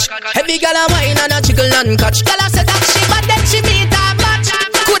and catch. Heavy gal a wine and a jiggle and catch. Gal a say that she but then she meet a match.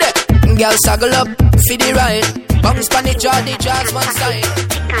 Could it? Girl saggle up for the ride. Bounce pan the jaw, the jazz one side.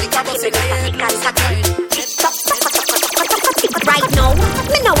 Right now,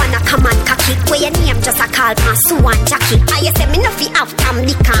 me no wanna come and cocky. Where your name just a call my Sue and Jackie. And you say me no fi have Tam,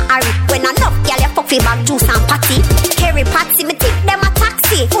 Dick and Harry. When I love girl, you fuck fi bag juice and patty. Harry Patsy, me take them a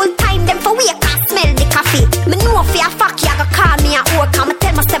taxi. Full time them for wake and smell the coffee. Me know fi a fuck you go call me a whore. Cause me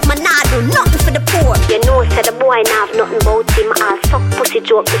tell myself me nah do nothing for the poor. You know say the boy nah have nothing about him. I'll suck pussy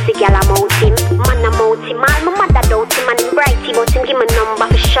joke pussy girl I'm out him. Man I'm out him, all my mother doubt him. And him brighty but him give me number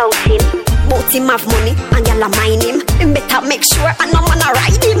for shout him. Bout him have money and y'all a mine him. Him better make sure and no man a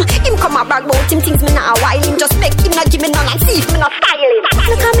ride him. Him come a brag bout him things me not a while him. Just make him not give me none and see if me not style him.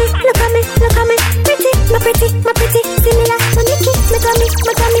 Look at me, pretty, my pretty, similar to Nicky. Look at me,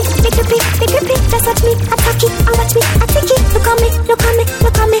 big grippy,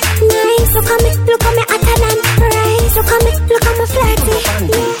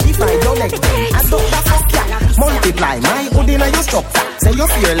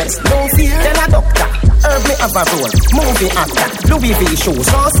 rest, no fear. Tell a doctor, herb me have a role. Movie actor, Louis V shoes,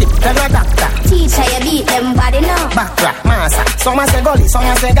 so sick. Tell a doctor, teacher, you beat them body now. Backrack, massa, some a say gully, some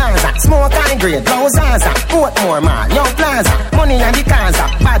a say Gaza. Smoke high grade, blow Zaza. Portmore mall, Young Plaza. Money and the Kaza,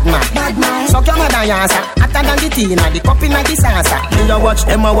 bad man. So come on, Yasa. Hotter than the tina, the cup in the salsa. Me a watch,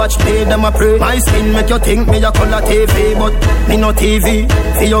 them a watch, play, them a pray. My skin make you think me a color TV, but me no TV.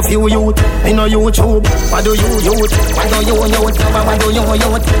 For your few youth, me no YouTube. What do you youth? What do you youth? What do you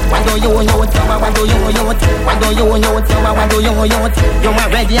youth? What do you youth? What do you youth? What do you youth? What do you youth? You a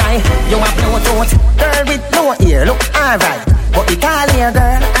red eye, you a Bluetooth. Girl with no ear, look alright. But the tall hair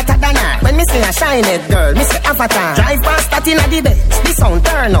girl, hotter than her. When me say a shiny girl, me say avatar. Drive past that in a the bed, the sound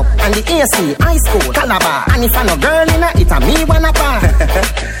turn up. And the AC, high school, Calabar. And if I no girl in it a me wanna par.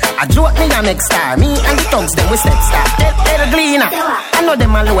 I joke me a make star. Me and the thugs, them we set star. Tell Gleaner, I know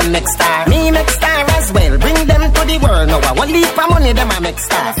them alone make star. Me make star as well, bring them to the world. Now I want leap of money, them a make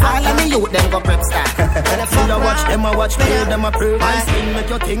star. All of me youth, them go prep star. See you watch, them a watch, play, them a pray. My skin make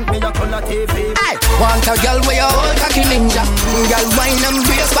you think me a color TV. Want a girl with your old cocky ninja. Girl wine and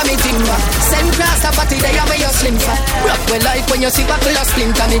brace for me timber. Send class a party there where you slim for. Rock well like when you see buckle a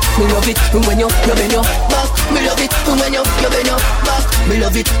splinter me. Me love it when you bend your back. Me love it when you bend your back. Me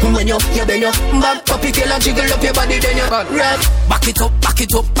love it when you bend your back. Pop it and jiggle up your body then you rock. Back it up, back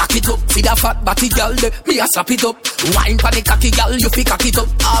it up, back it up. See that fat body girl there, me a slap it up. Wine for the cocky girl, you fi cock it up.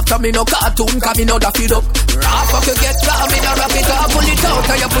 After me no cartoon, cause me no da feed up. Rap up you get calm, me no wrap it up. Pull it out,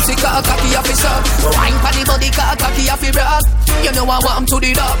 and your pussy cocky officer. Wine for the body cocky off your rock. You know I want to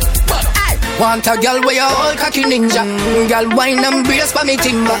the dog. But I want a girl with your old cocky ninja. Girl wine and brace for me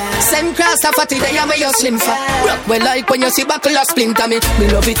timber. Send cross a fatty day where you slim for. Rock well like when you see buckle a splinter me. Me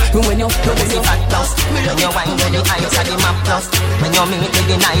love it when you fat plus. When you wine when you eyes are the map plus. When you meet with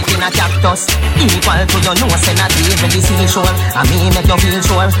the night in a cactus. Equal to your nose and a day when the seashore. I mean make you feel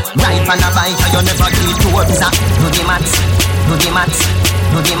sure. Right on a bike and you never get to a visa. Do the maths, do the maths,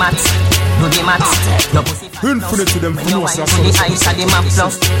 do the maths. Do the maths. Your pussy infinite to them. when you wine to the ice of the map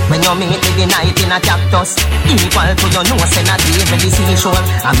plus. When you meet with the night in a cactus. Equal to your nose and a day when the seashore.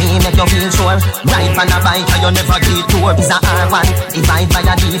 I mean make you feel sure. Right on a bike and you never get to a visa R1. Divide by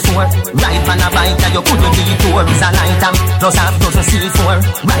a D4. Right on a bike and you couldn't D4 is a light am. Plus half dozen C4.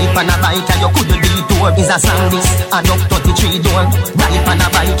 Right on a bike and you couldn't D4 is a sandwich. And up 33 door. Right on a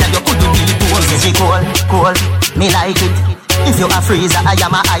bike and you couldn't D4 is a cold. Me like it. If you a freezer, I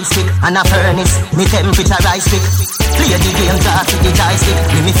am a ice pick. And a furnace, me temperature rise pick. Play the game, draft with the joystick.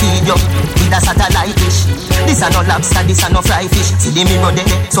 Let me feed you with a satellite dish. This a no lobster, this a no fry fish. See the mirror there,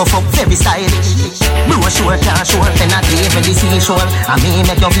 so fuck very stylish. Bro short and short, then a day when the seashore. And me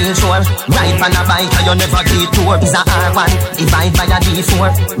make you feel sure. Ride on a bike and you never get tour. Is a R1, divide by a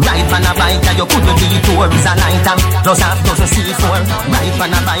D4. Ride on a bike and you couldn't be tour. Is a night time, plus half dozen C4. Ride on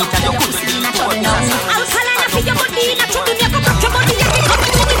a bike and you couldn't be tour. Your body, not trouble, you come your body, you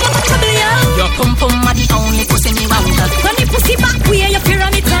come trouble, yo. Your pum-pum are the only pussy me want. When the pussy back where you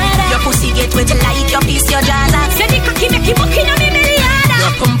pyramid harder. Your pussy get wet like your piece, your jaza. Say the cocky make you walking on me milliarder.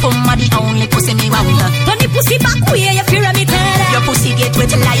 Your pum-pum are the only pussy me want. When the pussy back where you pyramid harder. Your pussy get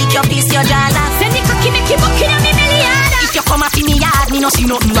wet like your piece, your jaza. Say the cocky make you walking on me milliarder. If you come up in me yard, me no see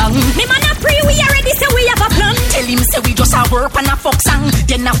nothing wrong. Me man a pray, we already say we have a plan. Tell him say we just a work and a fuck song.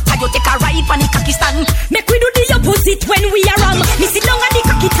 Then after you take a ride on the cocky stand. Make we do the opposite when we are wrong. Me sit down and the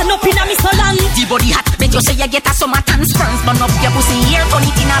cocky turn up in a me so long. The body hot, make you say you get a summer tan. Springs burn up your pussy here, turn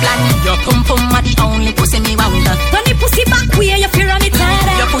it in a bland. Your pum-pum are the only pussy me want. When the pussy back where you pyramid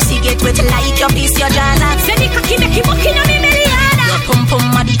harder. Your pussy get wet like your piece, your jaza. Say the cocky make you walking on me milliarder. Your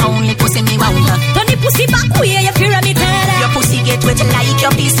pum-pum are the only pussy me want. When the pussy back where you pyramid harder. Your pussy get wet like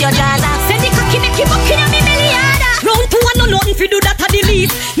your piece, your jaza. Say the cocky make you walking on me milliarder. Round two and no nothing fi do that a the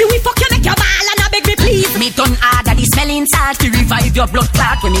least. Me we fuck you make your ball and I beg me please. Me done harder the smelling salt to revive your blood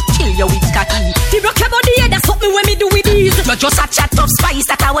clot when me kill you with cocky. The rock your body yeah, that's something when me do with these. You're just a chat of spice,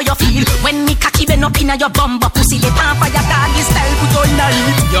 that's how you feel. When me cocky bend up inna your bum, but pussy the pamper your doggy style put on night.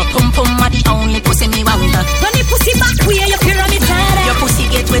 Your pum-pum are the only pussy me want. When the pussy back where you pyramid harder. Your pussy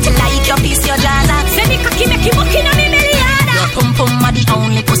get wet like your piece, your jaza. Say the cocky make you walking on me milliarder. Your pum-pum are the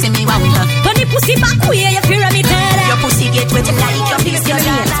only pussy me want. When the pussy back where you pyramid harder. Your pussy get wet like your piece, your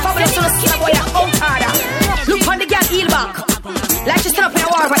jaza. Fabulous to the skin boy that out harder. Look on the girl heel back. Like she stand up in a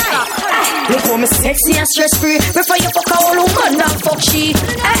war right now. Look how me sexy and stress free. Before you fuck a whole woman, now fuck she.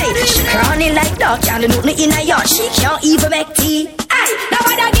 Hey, she crawling like dog, can't do nothing in a yard. She can't even make tea. Hey, now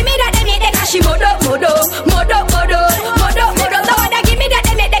why give me that, they make that she modo. Now why give me that,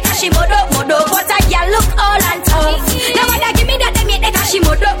 they make that she modo. But a girl look all and tough. Now why give me that, they make that she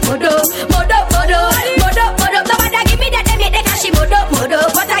modo. Now why give me that, they make that she modo.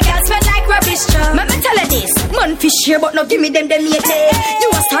 But a girl them hate me. You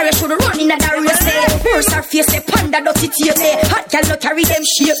a star, you should run in that race. First our face, a panda dirty tape. Hot girl no carry them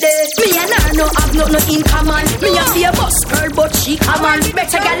shape. Me and her no have nothing in common. Me a be a boss girl, but she come on.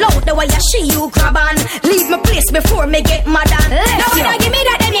 Better get loud the way she you grab on. Leave my place before me get mad on. No one give me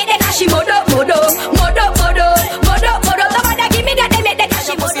that them hate that she modo. No one give me that them hate that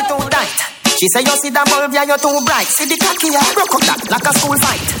she modo. She say you see that bulb, yeah, you're too bright. See the cocky, yeah, broke up that like a school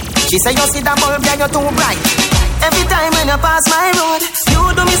fight. She say you see that bulb, yeah, you're too bright. Every time when you pass my road, you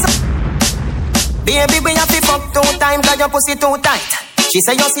do me so. Baby, we have to fuck 2 times, cause your pussy too tight. She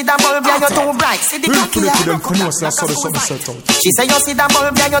say you see that bulb, yeah, you're too bright. See the cocky, yeah, broke up that like a school fight. She say you see that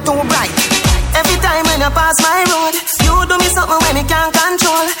bulb, yeah, you're too bright. Every time when you pass my road, you do me something when me can't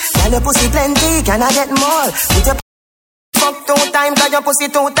control. Girl, your pussy plenty, can I get more? With your fuck 2 times, cause your pussy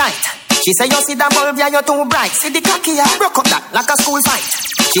too tight. She say you see that bulb, yeah, you're too bright. See the cocky, yeah, broke up that like a school fight.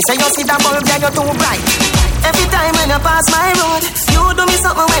 She say you see that bulb, yeah, you're too bright. Every time when you pass my road, you do me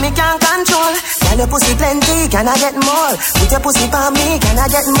something when me can't control. Girl, your pussy plenty, can I get more? With your pussy for me, can I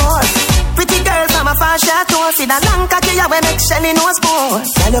get more? Pretty girl from a far chateau, see that long cocky, yeah, we make Shelly nose bone.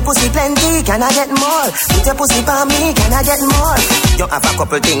 Girl, your pussy plenty, can I get more? With your pussy for me, can I get more? You have a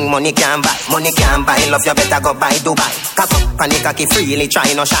couple things money can't buy. Money can't buy, love you better go buy Dubai. Cock up, panic cocky freely, try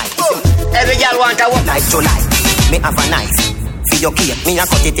no shy. Every girl want a walk like July. Me have a knife for your cake. Me a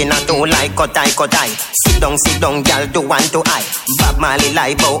cut it in a 2 like cut eye. Sit down, girl, do 1 to I. Bob Marley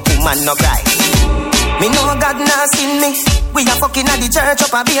lie, but woman no cry. Me know God nah seen me. We a fucking at the church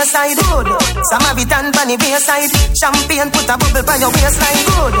up a bayside road. Some have it on the bayside. Champagne put a bubble by your waistline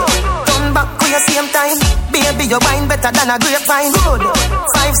good. Turn back to your same time. Baby, your wine better than a grapevine good.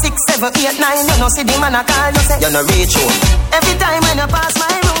 5, 6, 7, 8, 9. You know see the man a call, you say you no reach home. Every time when you pass my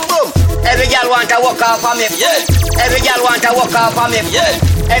room. Every girl want to walk off of me, yeah. Every girl want to walk off of me, yeah.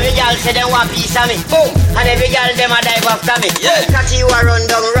 Every girl say they want piece of me, boom. And every girl them a dive after me, yeah. Cocky you a run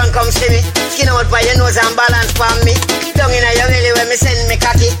down, run come see me. Skin out by your nose and balance for me. Down in your belly when me send me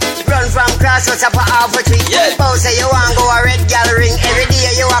cocky. Run from crossroads up a half a tree, yeah. Bow say you want go a red girl ring. Every day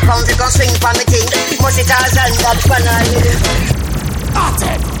you a come to come swing for me king. Must it all and that banana.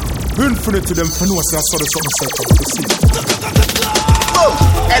 Infinite to them for no say I saw the something set up to see.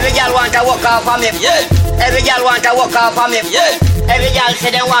 Every girl want to walk off of me, yeah. Every girl want to walk off of me, yeah. Every girl say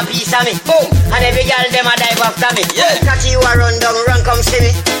they want piece of me, boom. And every girl them a dive after me, yeah. Cocky you a run down, run come see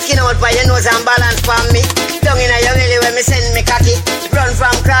me. Skin out by your nose and balance for me. Down in your belly when me send me cocky. Run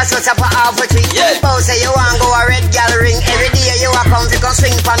from crossroads up a half a tree, yeah. Bow say you want go a red girl ring. Every day you a come to come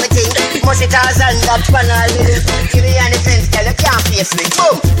swing for me thing. Must it all and that panel. Give me any fence, girl you can't face me,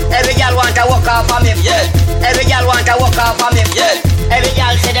 boom. Every girl want to walk off of me, yeah. Every girl want to walk off of me, yeah. Every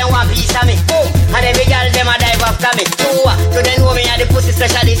girl say they want piece of me, boom. And every girl them a dive after me. So they know me a the pussy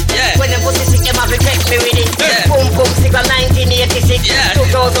specialist, yeah. When them pussy sick, them have to check me with it, yeah. Boom boom sick from 1986, yeah.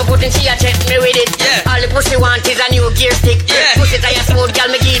 2000 putting she a check me with it, yeah. All the pussy want is a new gear stick, yeah. Pussy tire smooth, girl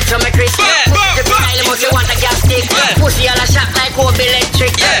me give it to me Chris, yeah. Pussy the style must you want a gas stick, yeah. Pussy all a shot like Kobe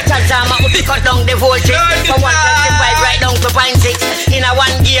electric, yeah. Transformer up to cut down the voltage, from 125 right down to 0.6. In a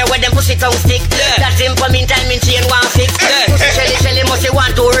 1 gear where them pussy tongue stick, yeah. That's simple mean time in chain 1 fix, yeah. Pussy Shelly must you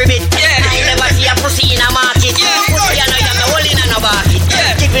want to ribbit, yeah. I never see a pussy in a market, yeah. Pussy you know you have the hole in a bucket,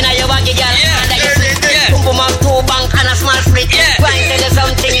 yeah. Keep in a your baggy girl, yeah. Under your seat, yeah. Boom boom up 2 bank and a small split, yeah. Go and tell you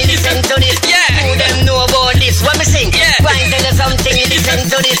something, listen to this, yeah. Who them know about this, what me sing, yeah. Go and tell you something, listen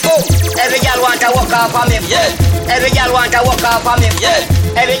to this, boom. Every girl want to walk off of me, yeah. Every girl want to walk off of me, yeah.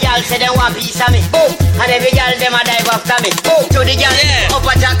 Every girl say they want piece of me, boom. And every girl them a dive after me, boom. To the girl, yeah. Up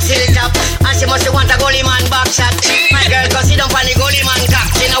a jack, silly top. And she must want a goalie man back shot. My girl cause she don't want the goalie man cock.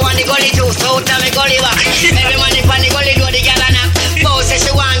 She don't want the goalie juice, so out of me goalie back. Every man if on the goalie do the girl a knock. Bow say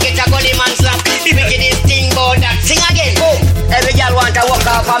she want get a goalie man slap. Make this thing go that, sing again, boom. Every girl want to walk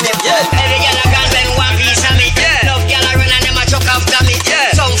off of me, yeah. Every girl a girl then want piece of me, yeah. Love girl a run and them a chuck after me,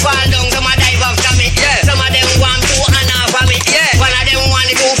 yeah. Some fall down, some a dive after me, yeah. Some of them want 2 and half of me, yeah. One of them want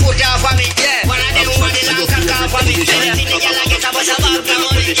the 2 foot off of me, yeah. One of them want the long cock off of me, yeah. See the girl a get a bus of back of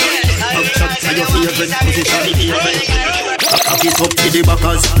money, yeah. Upshot your favorite position. Cock it up to the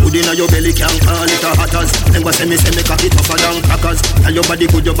backers. Food inna your belly can't call it a hatters. Them go say me cock it tougher than crackers. Tell your body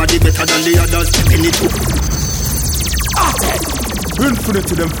good, your body better than the others. Any two. Infinite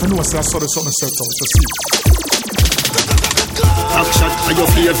to them for no say I saw the something set out to see. Backshot are your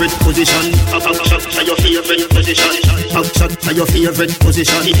favorite position. Backshot are your favorite position. Backshot are your favorite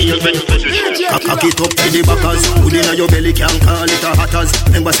position. Cock it up to the backers. Good inna your belly can't call it a hatters.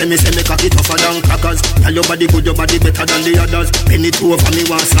 Remember say me cock it tougher than crackers. Tell your body good, your body better than the others. Penny two over me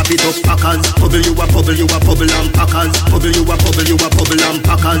want slap it up packers. Bubble you a bubble, you a bubble and packers. Bubble you a bubble, you a bubble and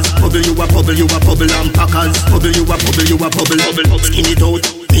packers. Bubble you a bubble, you a bubble and packers. Bubble you a bubble, you a bubble. Skin it out,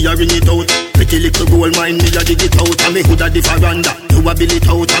 me a ring it out. Pretty little gold mine, me a dig it out. And me hood a the veranda. You a bill it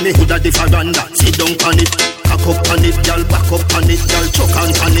out, and me hood a the veranda. Sit down on it, cock up on it, girl back up on it, girl choke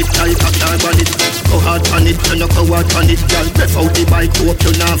on it, girl cock your on it. Go hard on it, you no go hard on it, girl. Breath out the bike, hope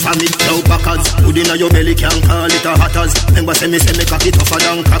you not vomit. Now backers, good inna your belly can't call it a hatters. Remember say me cock it tougher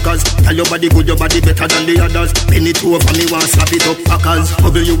than crackers. Tell your body good, your body better than the others. Penny two over me want slap it up packers.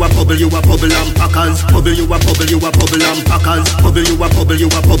 Bubble you a bubble, you a bubble and packers. Bubble you a bubble, you a bubble and packers. Bubble you a bubble, you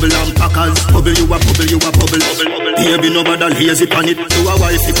a bubble and packers. Bubble you a bubble, you a bubble. Baby no bother lazy pan it. Do a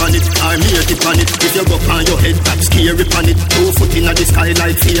wifey pan it, or me a tip on it. If you go on your head, tap scary pan it. 2 foot inna the sky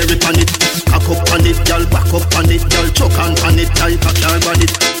like fairy pan it. Cock up on it, girl back up on it, girl choke on it, tight cock your on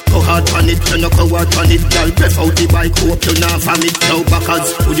it. Go hard on it, you no go hard on it, girl. Breath out the bike, hope you not vomit. Now backers,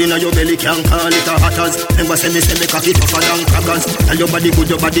 good inna your belly can't call it a hatters. Remember say me cock it tougher than crackers. Tell your body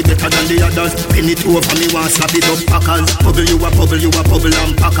good, your body better than the others. Penny two over me want slap it up packers. Bubble you a bubble, you a bubble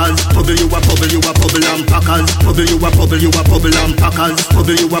and packers. Bubble you a bubble, you a bubble and packers. Bubble you a bubble, you a bubble and packers.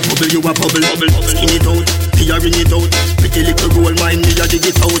 Bubble you a bubble, you a bubble. Skin it out, me a ring it out. Pretty little gold mine, me a dig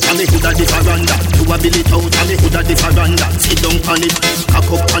it out. And me hood a the veranda. You a bill it out, and me hood a the veranda. Sit down on it,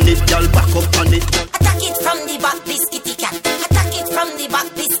 cock up on it, girl back up on it. Attack it from the back, biscuity cat. Attack it from the back,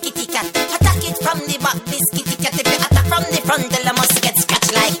 biscuity cat. Attack it from the back, biscuity cat. If you attack from the front, then I must get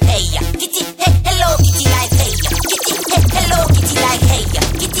scratched like hey, kitty, hey, hello, kitty, like hey, kitty, hey, hello, kitty, like hey,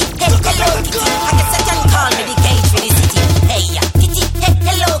 kitty, hey, hello, kitty. I guess I can call me the cage for the city. Hey, kitty, hey,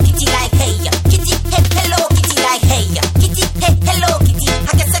 hello, kitty, like hey, kitty, hey, hello, kitty, like hey, kitty, hey, hello, kitty.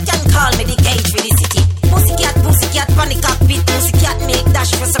 I guess I can call me the cage for the city. Pussycat, panic cockpit. Pussycat make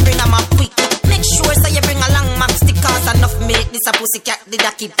dash for so bring 'em up quick. Make sure so you bring along max stickers enough make this a pussycat did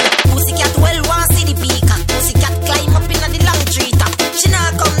a keep. Pussycat well want see the peacock. Pussycat climb up in the long tree top. She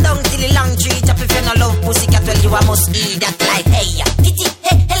not come down till the long tree top. If you no love pussycat, well you a must eat that like hey, kitty,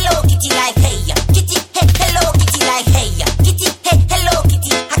 hey, hello, kitty, like hey, kitty, hey, hello, kitty, like hey, kitty, hey, hello,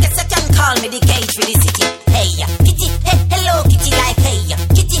 kitty. I guess I can call me the cage for the city. Hey, kitty, hey, hello, kitty, like hey,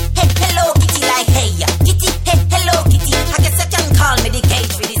 kitty, hey, hello, kitty, like hey, kitty, hey, hello, kitty. I guess I can call me the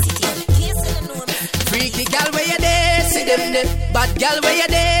cage for the city. Freaky gal where you there, see them there. Bad gal where you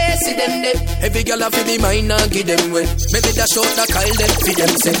there, see them there. Every gal have to be mine and give them way. Maybe dash out the Kyle them, see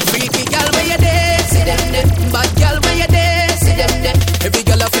them say. Freaky gal where you there, see them there. Bad gal where you there, see them there. Every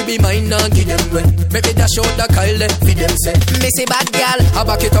gal have to be mine and give them way. Maybe dash out the Kyle them, see them say. Me say bad gal, I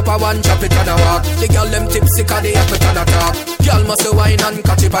back it up a one, chop it and a walk. The gal them tipsy 'cause they have it and a talk. Gal must wine and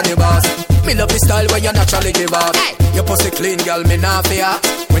catch it on the bars. Me love the style where you naturally give up. Hey. Your pussy clean, girl, me nah fear.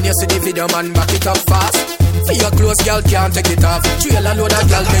 When you see the video, man, back it up fast. For your clothes, girl, can't take it off. Trail a load of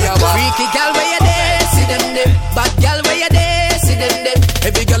girl, they a walk. Freaky girl, where you there, see them there. Bad girl, where you there, see them there.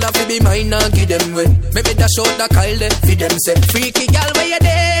 Every girl have to be mine and give them way. Maybe dash out the Kyle there, for them say. Freaky girl, where you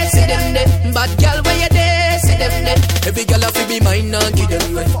there, see them there. Bad girl, where you there, see them there. Every girl have to be mine and give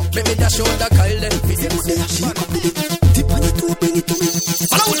them way. Maybe dash out the Kyle there, for them say. Dip on it to bring it to me.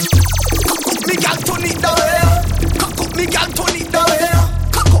 Follow it. Cock up me gal, turn it down. Cock up me gal, turn it down.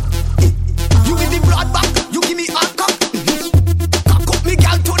 Cock up. You with the broad back, you give me hard cock. Cock up me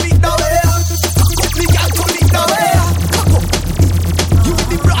gal, turn it down. Cock up me gal, turn it down. Cock up. You with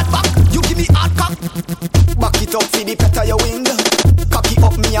the broad back, you give me hard cock. Back it up for the pet of your wing. Cock it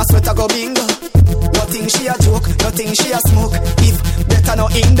up me a sweat a go bingo. Nothing she a joke, nothing she a smoke. If better no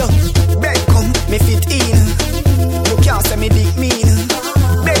in the bed come, me fit in. You can't say me dick mean.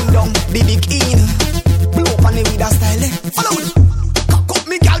 Bend down, the dick in. Blow up on me with a style. Follow it. Cock up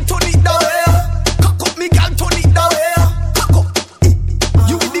me gal, turn it down. Cock up me gal, turn it down. Cock up.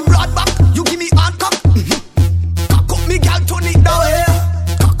 You with the broad back, you give me hard cock. Cock up me gal, turn it down.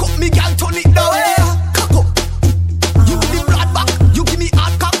 Cock up me gal, turn it down. Cock up. You with the broad back, you give me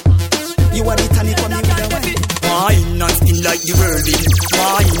hard cock. You are the tonic for me with a way. Wine and spin like the whirlwind.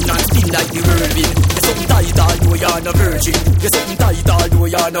 Wine and spin like the whirlwind. You're something tight, although you're no virgin. You're something tight, although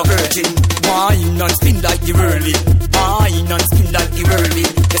you're no virgin. Wine and spin like the whirlwind. Wine and spin like the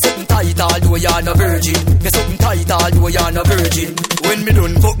whirlwind. You're something tight, although you're no virgin. You're something tight, although you're no virgin. When me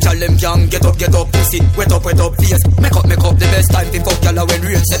done fuck, y'all them can get up, pussy. Wet up, face. Make up, the best time to fuck y'all when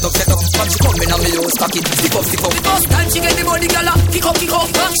real set up. When she come in and me house, cock it, stick up. The first time she get the body, y'all kick up.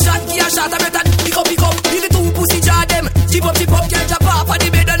 Back shot, gear shot, I better pick up. Give it two pussy jar them. Chip up,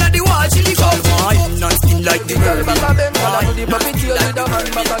 do the puppy tail with a man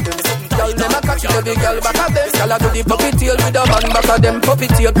back of them. Girl, them a catch it, every girl back of them. Girl, I do the puppy tail with a man back of them. Puppy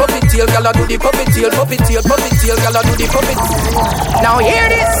tail, girl, I do the puppy tail, girl, I do the puppy tail. Now hear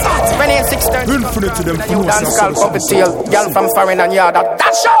this, when it's 6:30. Infinite to them, you dance called puppy tail, girl from foreign and yard.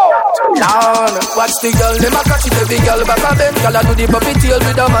 That's all. Down, watch the girl, them a catch it, every girl back of them. Girl, I do the puppy tail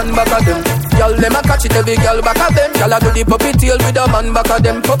with a man back of them. Girl, them a catch it, every girl back of them. Girl, I do the puppy tail with a man back of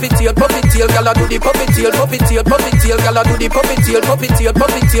them. Puppy tail, girl, I do the puppy tail, girl, I do the puppy tail, girl, I do the puppy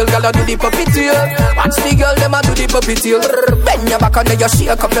tail. Watch the girl, them a do the puppy tail. Bend your back and then you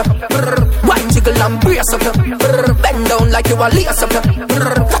shake up your. Wine jiggle and brace up your. Bend down like you a lace up your.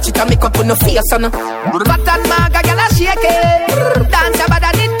 Catch it and make up on your face on. Fat and maga, girl, I shake it. Dance your body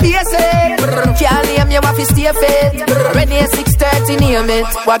and it pace it. Can't name you, have to stay fit. Ready at 6:30, name it.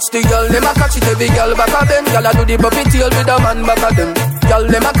 Watch the girl, them a catch it, every girl back of them. Girl, I do the puppy tail with a man back of them. Girl,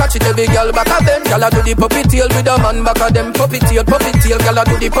 them a catch it, every girl back of them. Girl, I do the puppy tail with a man back of them. Puppy tail, girl, I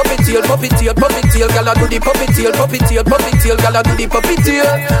do the puppy tail, girl, I do the puppy tail, girl, I do the puppy tail.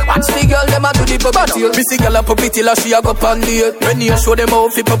 Watch the girl, them a do the puppy tail. Missy girl a puppy tail, she a go pan the head. When you show them how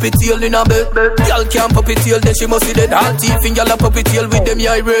fi puppy tail in a bed. Girl can't puppy tail, then she must see dead. All teeth in girl a puppy tail with them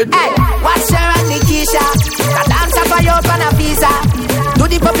eye red. Hey, watch her and Nikisha, a dancer for you on a visa. Do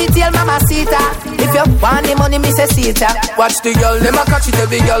the puppy tail, mama Sita. If you want the money, me say Sita. Watch the girl, them a catch it,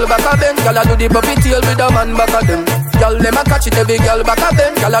 every girl back of them. Girl a do the puppy tail with a man back of them. Girl, them a catch it, every girl back of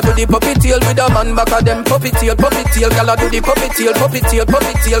them. Girl a do the puppy tail with a man back of them. Puppy tail, girl a do the puppy tail, girl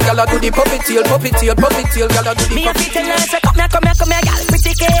a do the puppy tail, girl a do the. Me a fit and say, come here, girl,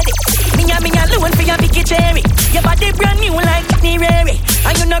 pretty kitty. Me a loan for your biggie cherry. Your body brand new like Kidney Rary.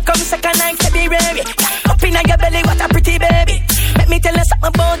 And you not come second like February. Up inna your belly, what a pretty baby. Let me tell you something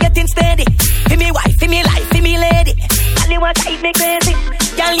about getting steady. Fi me wife, fi me life, fi me lady. Girl, you a drive me crazy.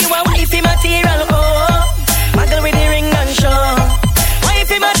 Girl, you a wifey material, oh. Muggle with the ring and show.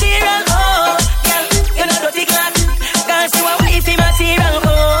 Wifey material, oh. Girl, you know dirty class. Girl, you a wifey material,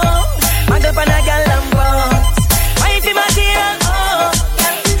 oh. Muggle pan a girl and boss. Wifey material, oh.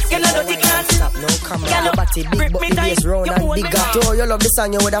 Girl, you know dirty class. No, come on, your body big, but the bass round and bigger. So you love the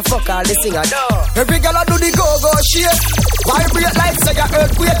song, you woulda fuck all the singer. Every girl a do the go-go shit. Vibrate like say a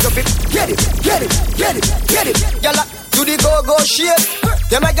earthquake. Drop it, get it. Girl a do the go-go shit.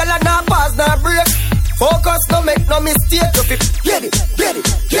 Them a girl a nah pause, nah break. Focus, no make no mistake. Drop it, get it.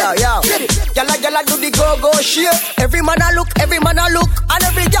 Yeah. Get it. Girl a do the go-go shit. Every man a look. And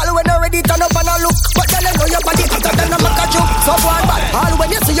every girl when already turn up and a look. But girl you know your body hotter than a macajo. So go on bad. All when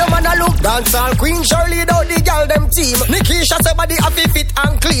you see your man a look. Dancehall queen Shirley down the girl them team. Nikisha say body happy fit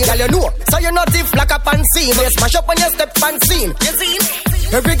and clean. Girl you know, so you not if like a pan scene. You smash up when you step pan scene. You see?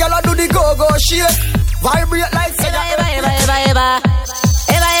 Every girl a do the go-go shit. Vibrate like say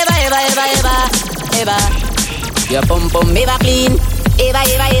Eva. Your pum pum Eva clean. Eva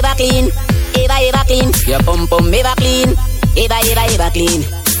clean. Your pum pum Eva clean. Eva clean.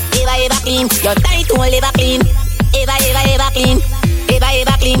 Your tight hole Eva clean. Eva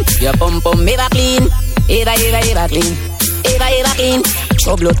clean. Your pum pum Eva clean. Eva clean.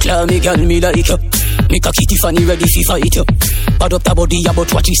 Trouble clear me girl me like you. Me cocky Tiffany ready fi fight you. Pad up the body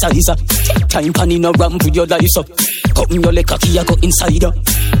about what you size. Time pan in a ramp with your lights up. Cut me your leg cocky I go inside her.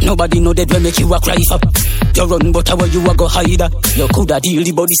 Nobody know that when make you a cry for. You run but how you a go hide. You coulda deal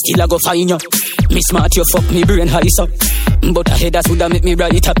the body still a go find you. Me smart you fuck me brain high up. But a head as woulda make me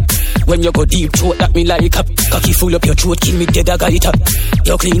right up. When you go deep throat that me like up. Cocky full up your throat kill me dead a guy up.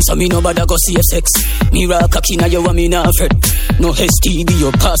 You clean so me nobody go see sex. Me rock cocky now you want me not afraid. No STD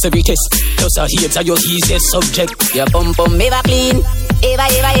you pass every test. Just a heads are your easiest subject. Your pum pum Eva clean. Eva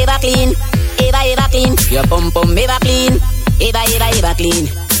clean. Your pum pum Eva clean. Eva clean.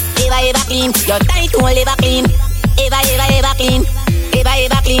 Your tight hole Eva clean. Eva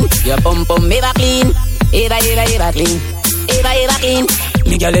clean. Your pum pum Eva clean. Eva clean.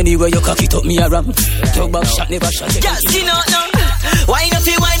 Me girl anywhere you cock it up me a ram. Your back shot never shot. Just you know no. Why not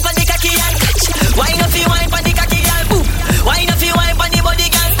fi wine pon the cocky and catch? Why not fi wine pon the cocky and boom? Why not fi wine pon the body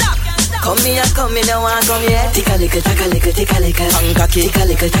and stop? Come here, don't want come here. Take a lick. Cocky. Take a lick. Cocky. Take a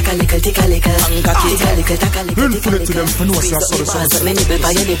lick. Infinite to them for no say I saw the song.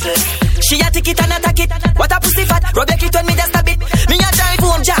 She a tick it and attack it. What a pussy fat. Rub your clit when me just stab it. Me a drive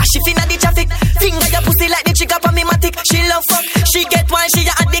home, Josh. She finna the traffic. Finger your pussy like the chick up on me matic. She love fuck. She get wild, she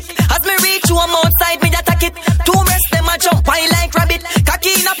a addict. As me reach home outside, me attack it. Two breasts them a jump, wine like rabbit.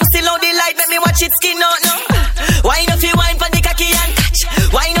 Cocky in a pussy loud the light, make me watch it skin out no. Why not fi wine pon the cocky and catch?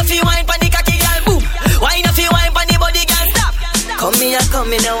 Why not fi wine pon the cocky and boom? Why not fi wine pon the body and stop? Come here, don't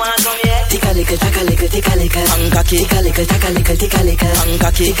want come here. Tick a little, tack a little, tick a little. Tick a little, tack a little, tick a little.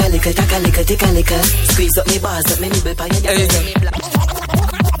 Tick a little, tack a little, tick a little. Squeeze up me bars, up me nibble pa your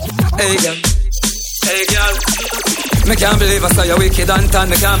Hey girl, hey girl. Me can't believe I saw you wicked and tan.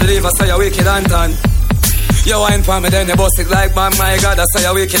 Me can't believe I saw you wicked and tan. You wine for me then you bust it like man. My God, I saw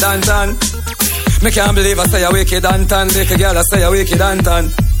you wicked and tan. Me can't believe I saw you wicked and tan. Little girl, I saw you wicked and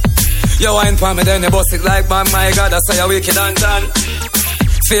tan. You wine for me then you bust it like man. My God, I saw you wicked and tan.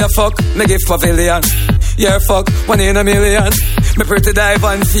 Fear fuck, me give pavilion. Yeah fuck, 1 in a million. Me pretty dive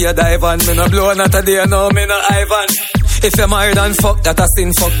on, fear dive on. Me no blow not a day, no, me no Ivan. If you're married and fuck, that a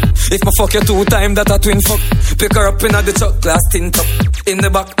sin fuck. If me fuck you 2 times, that a twin fuck. Pick her up in the truck, glass tint up. In the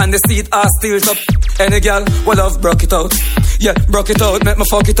back and the seat are still up. Any girl, well love, broke it out. Yeah, broke it out, make me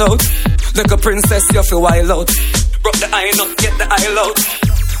fuck it out. Like a princess, you feel wild out. Broke the eye nut, get the eye out.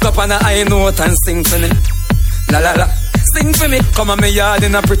 Up on the eye note and sing for me. La la la, sing for me. Come on me yard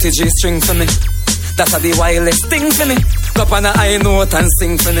in a pretty G-string for me. That's a the wildest thing for me. Up on the eye note and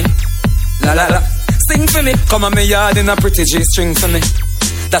sing for me. La la la, sing for me. Come on me yard in a pretty G-string for me.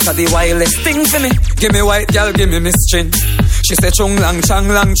 That's a the wildest thing for me. Give me white girl, give me miss chin. She say chung lang chang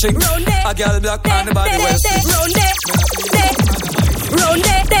lang ching. A girl black on the body well sing. Round it,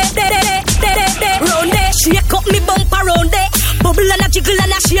 round it. Shake up me bumper round it. Bubble and a jiggle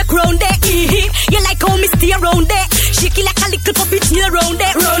and a shake round it. You like how me stay around it. Shake it like a little puppy tail round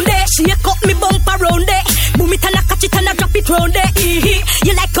it. Shake up me bumper round it. Boom it and a catch it and a drop it round it.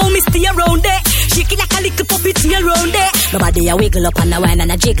 You like how me stay around it. Shake it like a little puppy tail round it. My body a wiggle up and a wine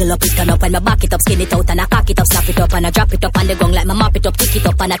and a jiggle up. It turn up and my back it up, skin it out and a cock it up, snap it up and a drop it up on the gong like my mop it up, tick it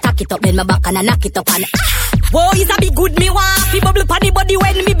up and a tack it up, then my back and a knock it up and whoa, is a big good me want. Fi bubble pa the body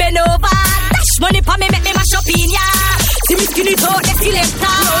when me bend over. Dash money pa me make me mash up in ya. See me skin it out the selector.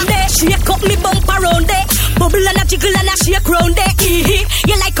 Round it, shake up me bumper round it. Bubble and a jiggle and a shake round it.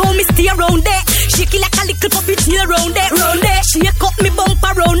 You like how me stay around it. Shake it like a little puppy tail round it. Shake up me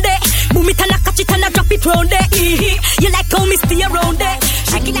bumper round it. Boom it and a catch it and a drop it round it. You like how me stay around it.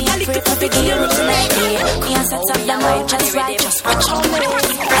 Shake it like a little puppy tail round it. Can't set up the mood just right, just watch on me.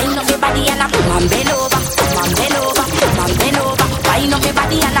 Wind up your body and a boom and bend over, boom and bend over, boom and bend over. Wind up your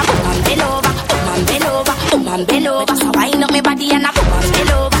body and a boom and bend over, boom and bend over, boom and bend over. So wind up your body and a boom and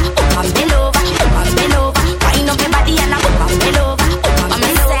bend over, boom and bend over, boom and bend over. Wind up your body and a boom and bend over, boom and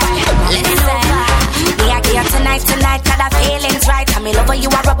bend over. Listen, we are here tonight, got the feelings right. And me love how you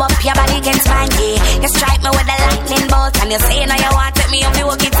are rub up your body against mine, yeah. You strike me with a lightning bolt, and you say now you want me up, you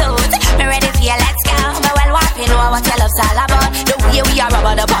walk it out. Me ready for you, let's go. Me well want to know what your love's all about. The way we are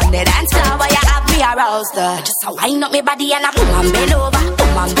about the bonded and stuff, but you have me aroused. Just a wind up me body and a boom and bend over,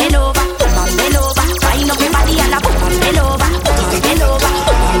 boom and bend over, boom and bend over. Wind up me body and a boom and bend over, boom and bend over,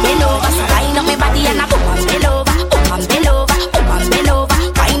 boom and bend over. So wind up me body and a boom and bend over, boom and bend over, boom and bend over.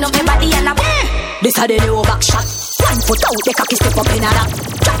 Wind up me body and a boom. This a the new back shot. One foot out, the cocky step up in a that.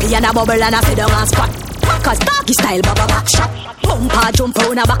 Choppy and a bubble and a sit down and squat. Cause doggy style baba back shot. Bumper jump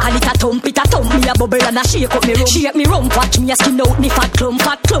round a back and it a thump me a bubble and a shake up me rump. Shake me rump, watch me a skin out me fat clump.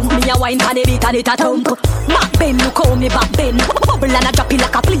 Me a wine pan a bit and it a thump. Back bend, look how me back bend. Bubble and a drop it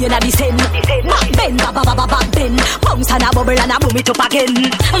like a plane a descend. Back bend, back bend. Bounce and a bubble and a boom it up again.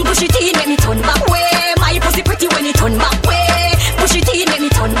 Push it in, make me turn back way. My pussy pretty when it turn back way. Push it in, make me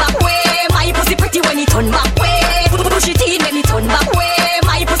turn back way. My pussy pretty when it turn back way. Push it in, make me turn back way.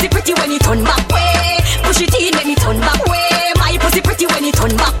 My pussy pretty when it turn back way. Push it in, make me turn back way. My pussy pretty when it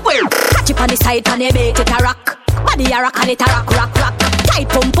turn back way. Catch it on the side and they make it a rock. Body a rock and it a rock. Tight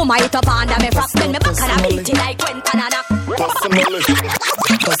pump my it up under me frock. Then me back and I beat it like Quentin and a personally.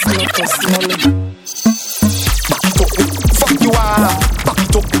 Fuck you all, back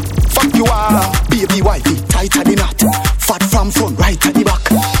it up. Fuck you all, baby wifey, tight at the knot. Fat from front, right at the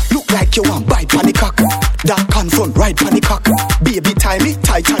back. Look like you want bite on the cock. Dark and front, right on the cock. Baby tie me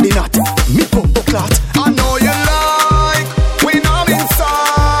tight at the knot. Me pump the clot. I know you like when I'm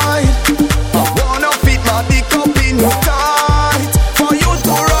inside. I wanna fit my dick up in your tight. For you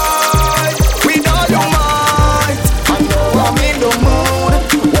to ride with all your might. I know I'm in the mood.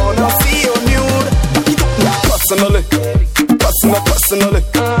 Wanna see you nude. Personally.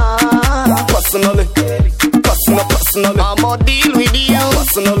 I'ma deal with you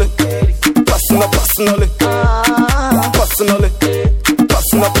personally.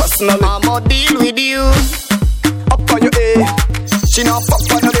 I'ma deal with you. Up on your A, she not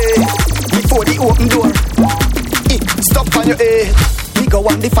fuck on your A. Before the open door, stop on your A. Me go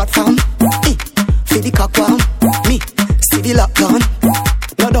on the fat farm, feed the cock warm. Me see the lock down,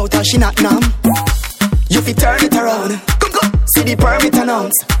 no doubt that she not numb. You fi turn it around, go, see the permit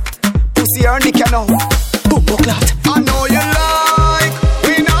announce. Pussy her nick you know, boom clot. I know you like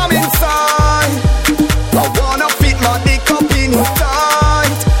when I'm inside.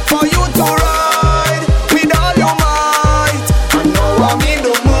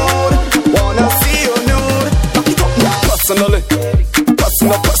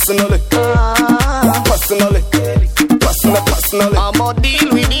 personally. Personally. I'ma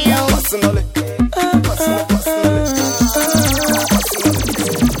deal with you. Personally.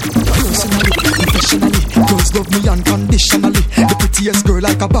 Girls love me unconditionally. The prettiest girl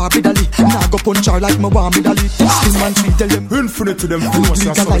like a Barbie dolly. Now go punch her like my Barbie dolly. Still man treat tell them infinite to them.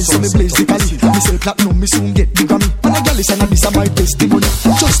 Legalize so me blaze the cali. Me sell platinum, me soon get the Grammy. And I gal listen and this is my testimony.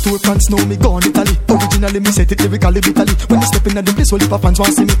 Just 2 France know me gone Italy. Originally me set it lyrically bitally. When I step in at the place, all the fans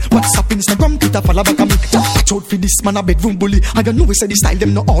want see me. WhatsApp, Instagram, Twitter, follow back on me. Watch out for this man a bedroom bully. And you know we say the style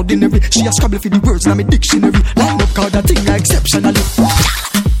them no ordinary. She a scrabble for the words in my dictionary. Line up card that thing exceptionally.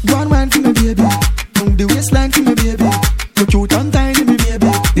 Go on wine for me baby. Move the waistline for me, baby. You cute and tiny, me, baby.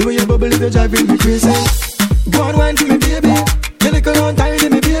 The way you bubble is driving me crazy. Go on wine for me, baby. You little and tiny,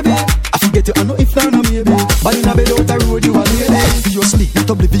 me, baby. I forget you, I know if not, no, maybe. But in a bed out the road, you are baby. Obviously,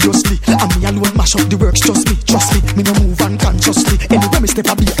 not obliviously. And me alone mash up the works, trust me. Me no move unconsciously. Anywhere me step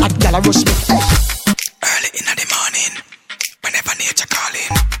a beat, hot gal a rush me. Early in the morning, whenever nature calling,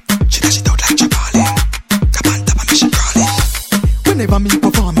 she dash it out like Chabalin. Tap on top of me, she crawling. Whenever me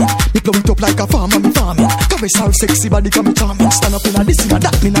performing, me blow it up like a farmer, me farming. Caress her sexy body, come me charming. Stand up in a this, in a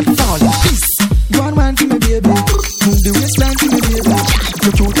that, me not falling. Peace. Go on wine for me, baby. Move the waistline for me, baby.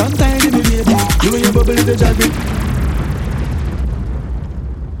 You cute and tiny, me, baby. You and your bubble is the driving.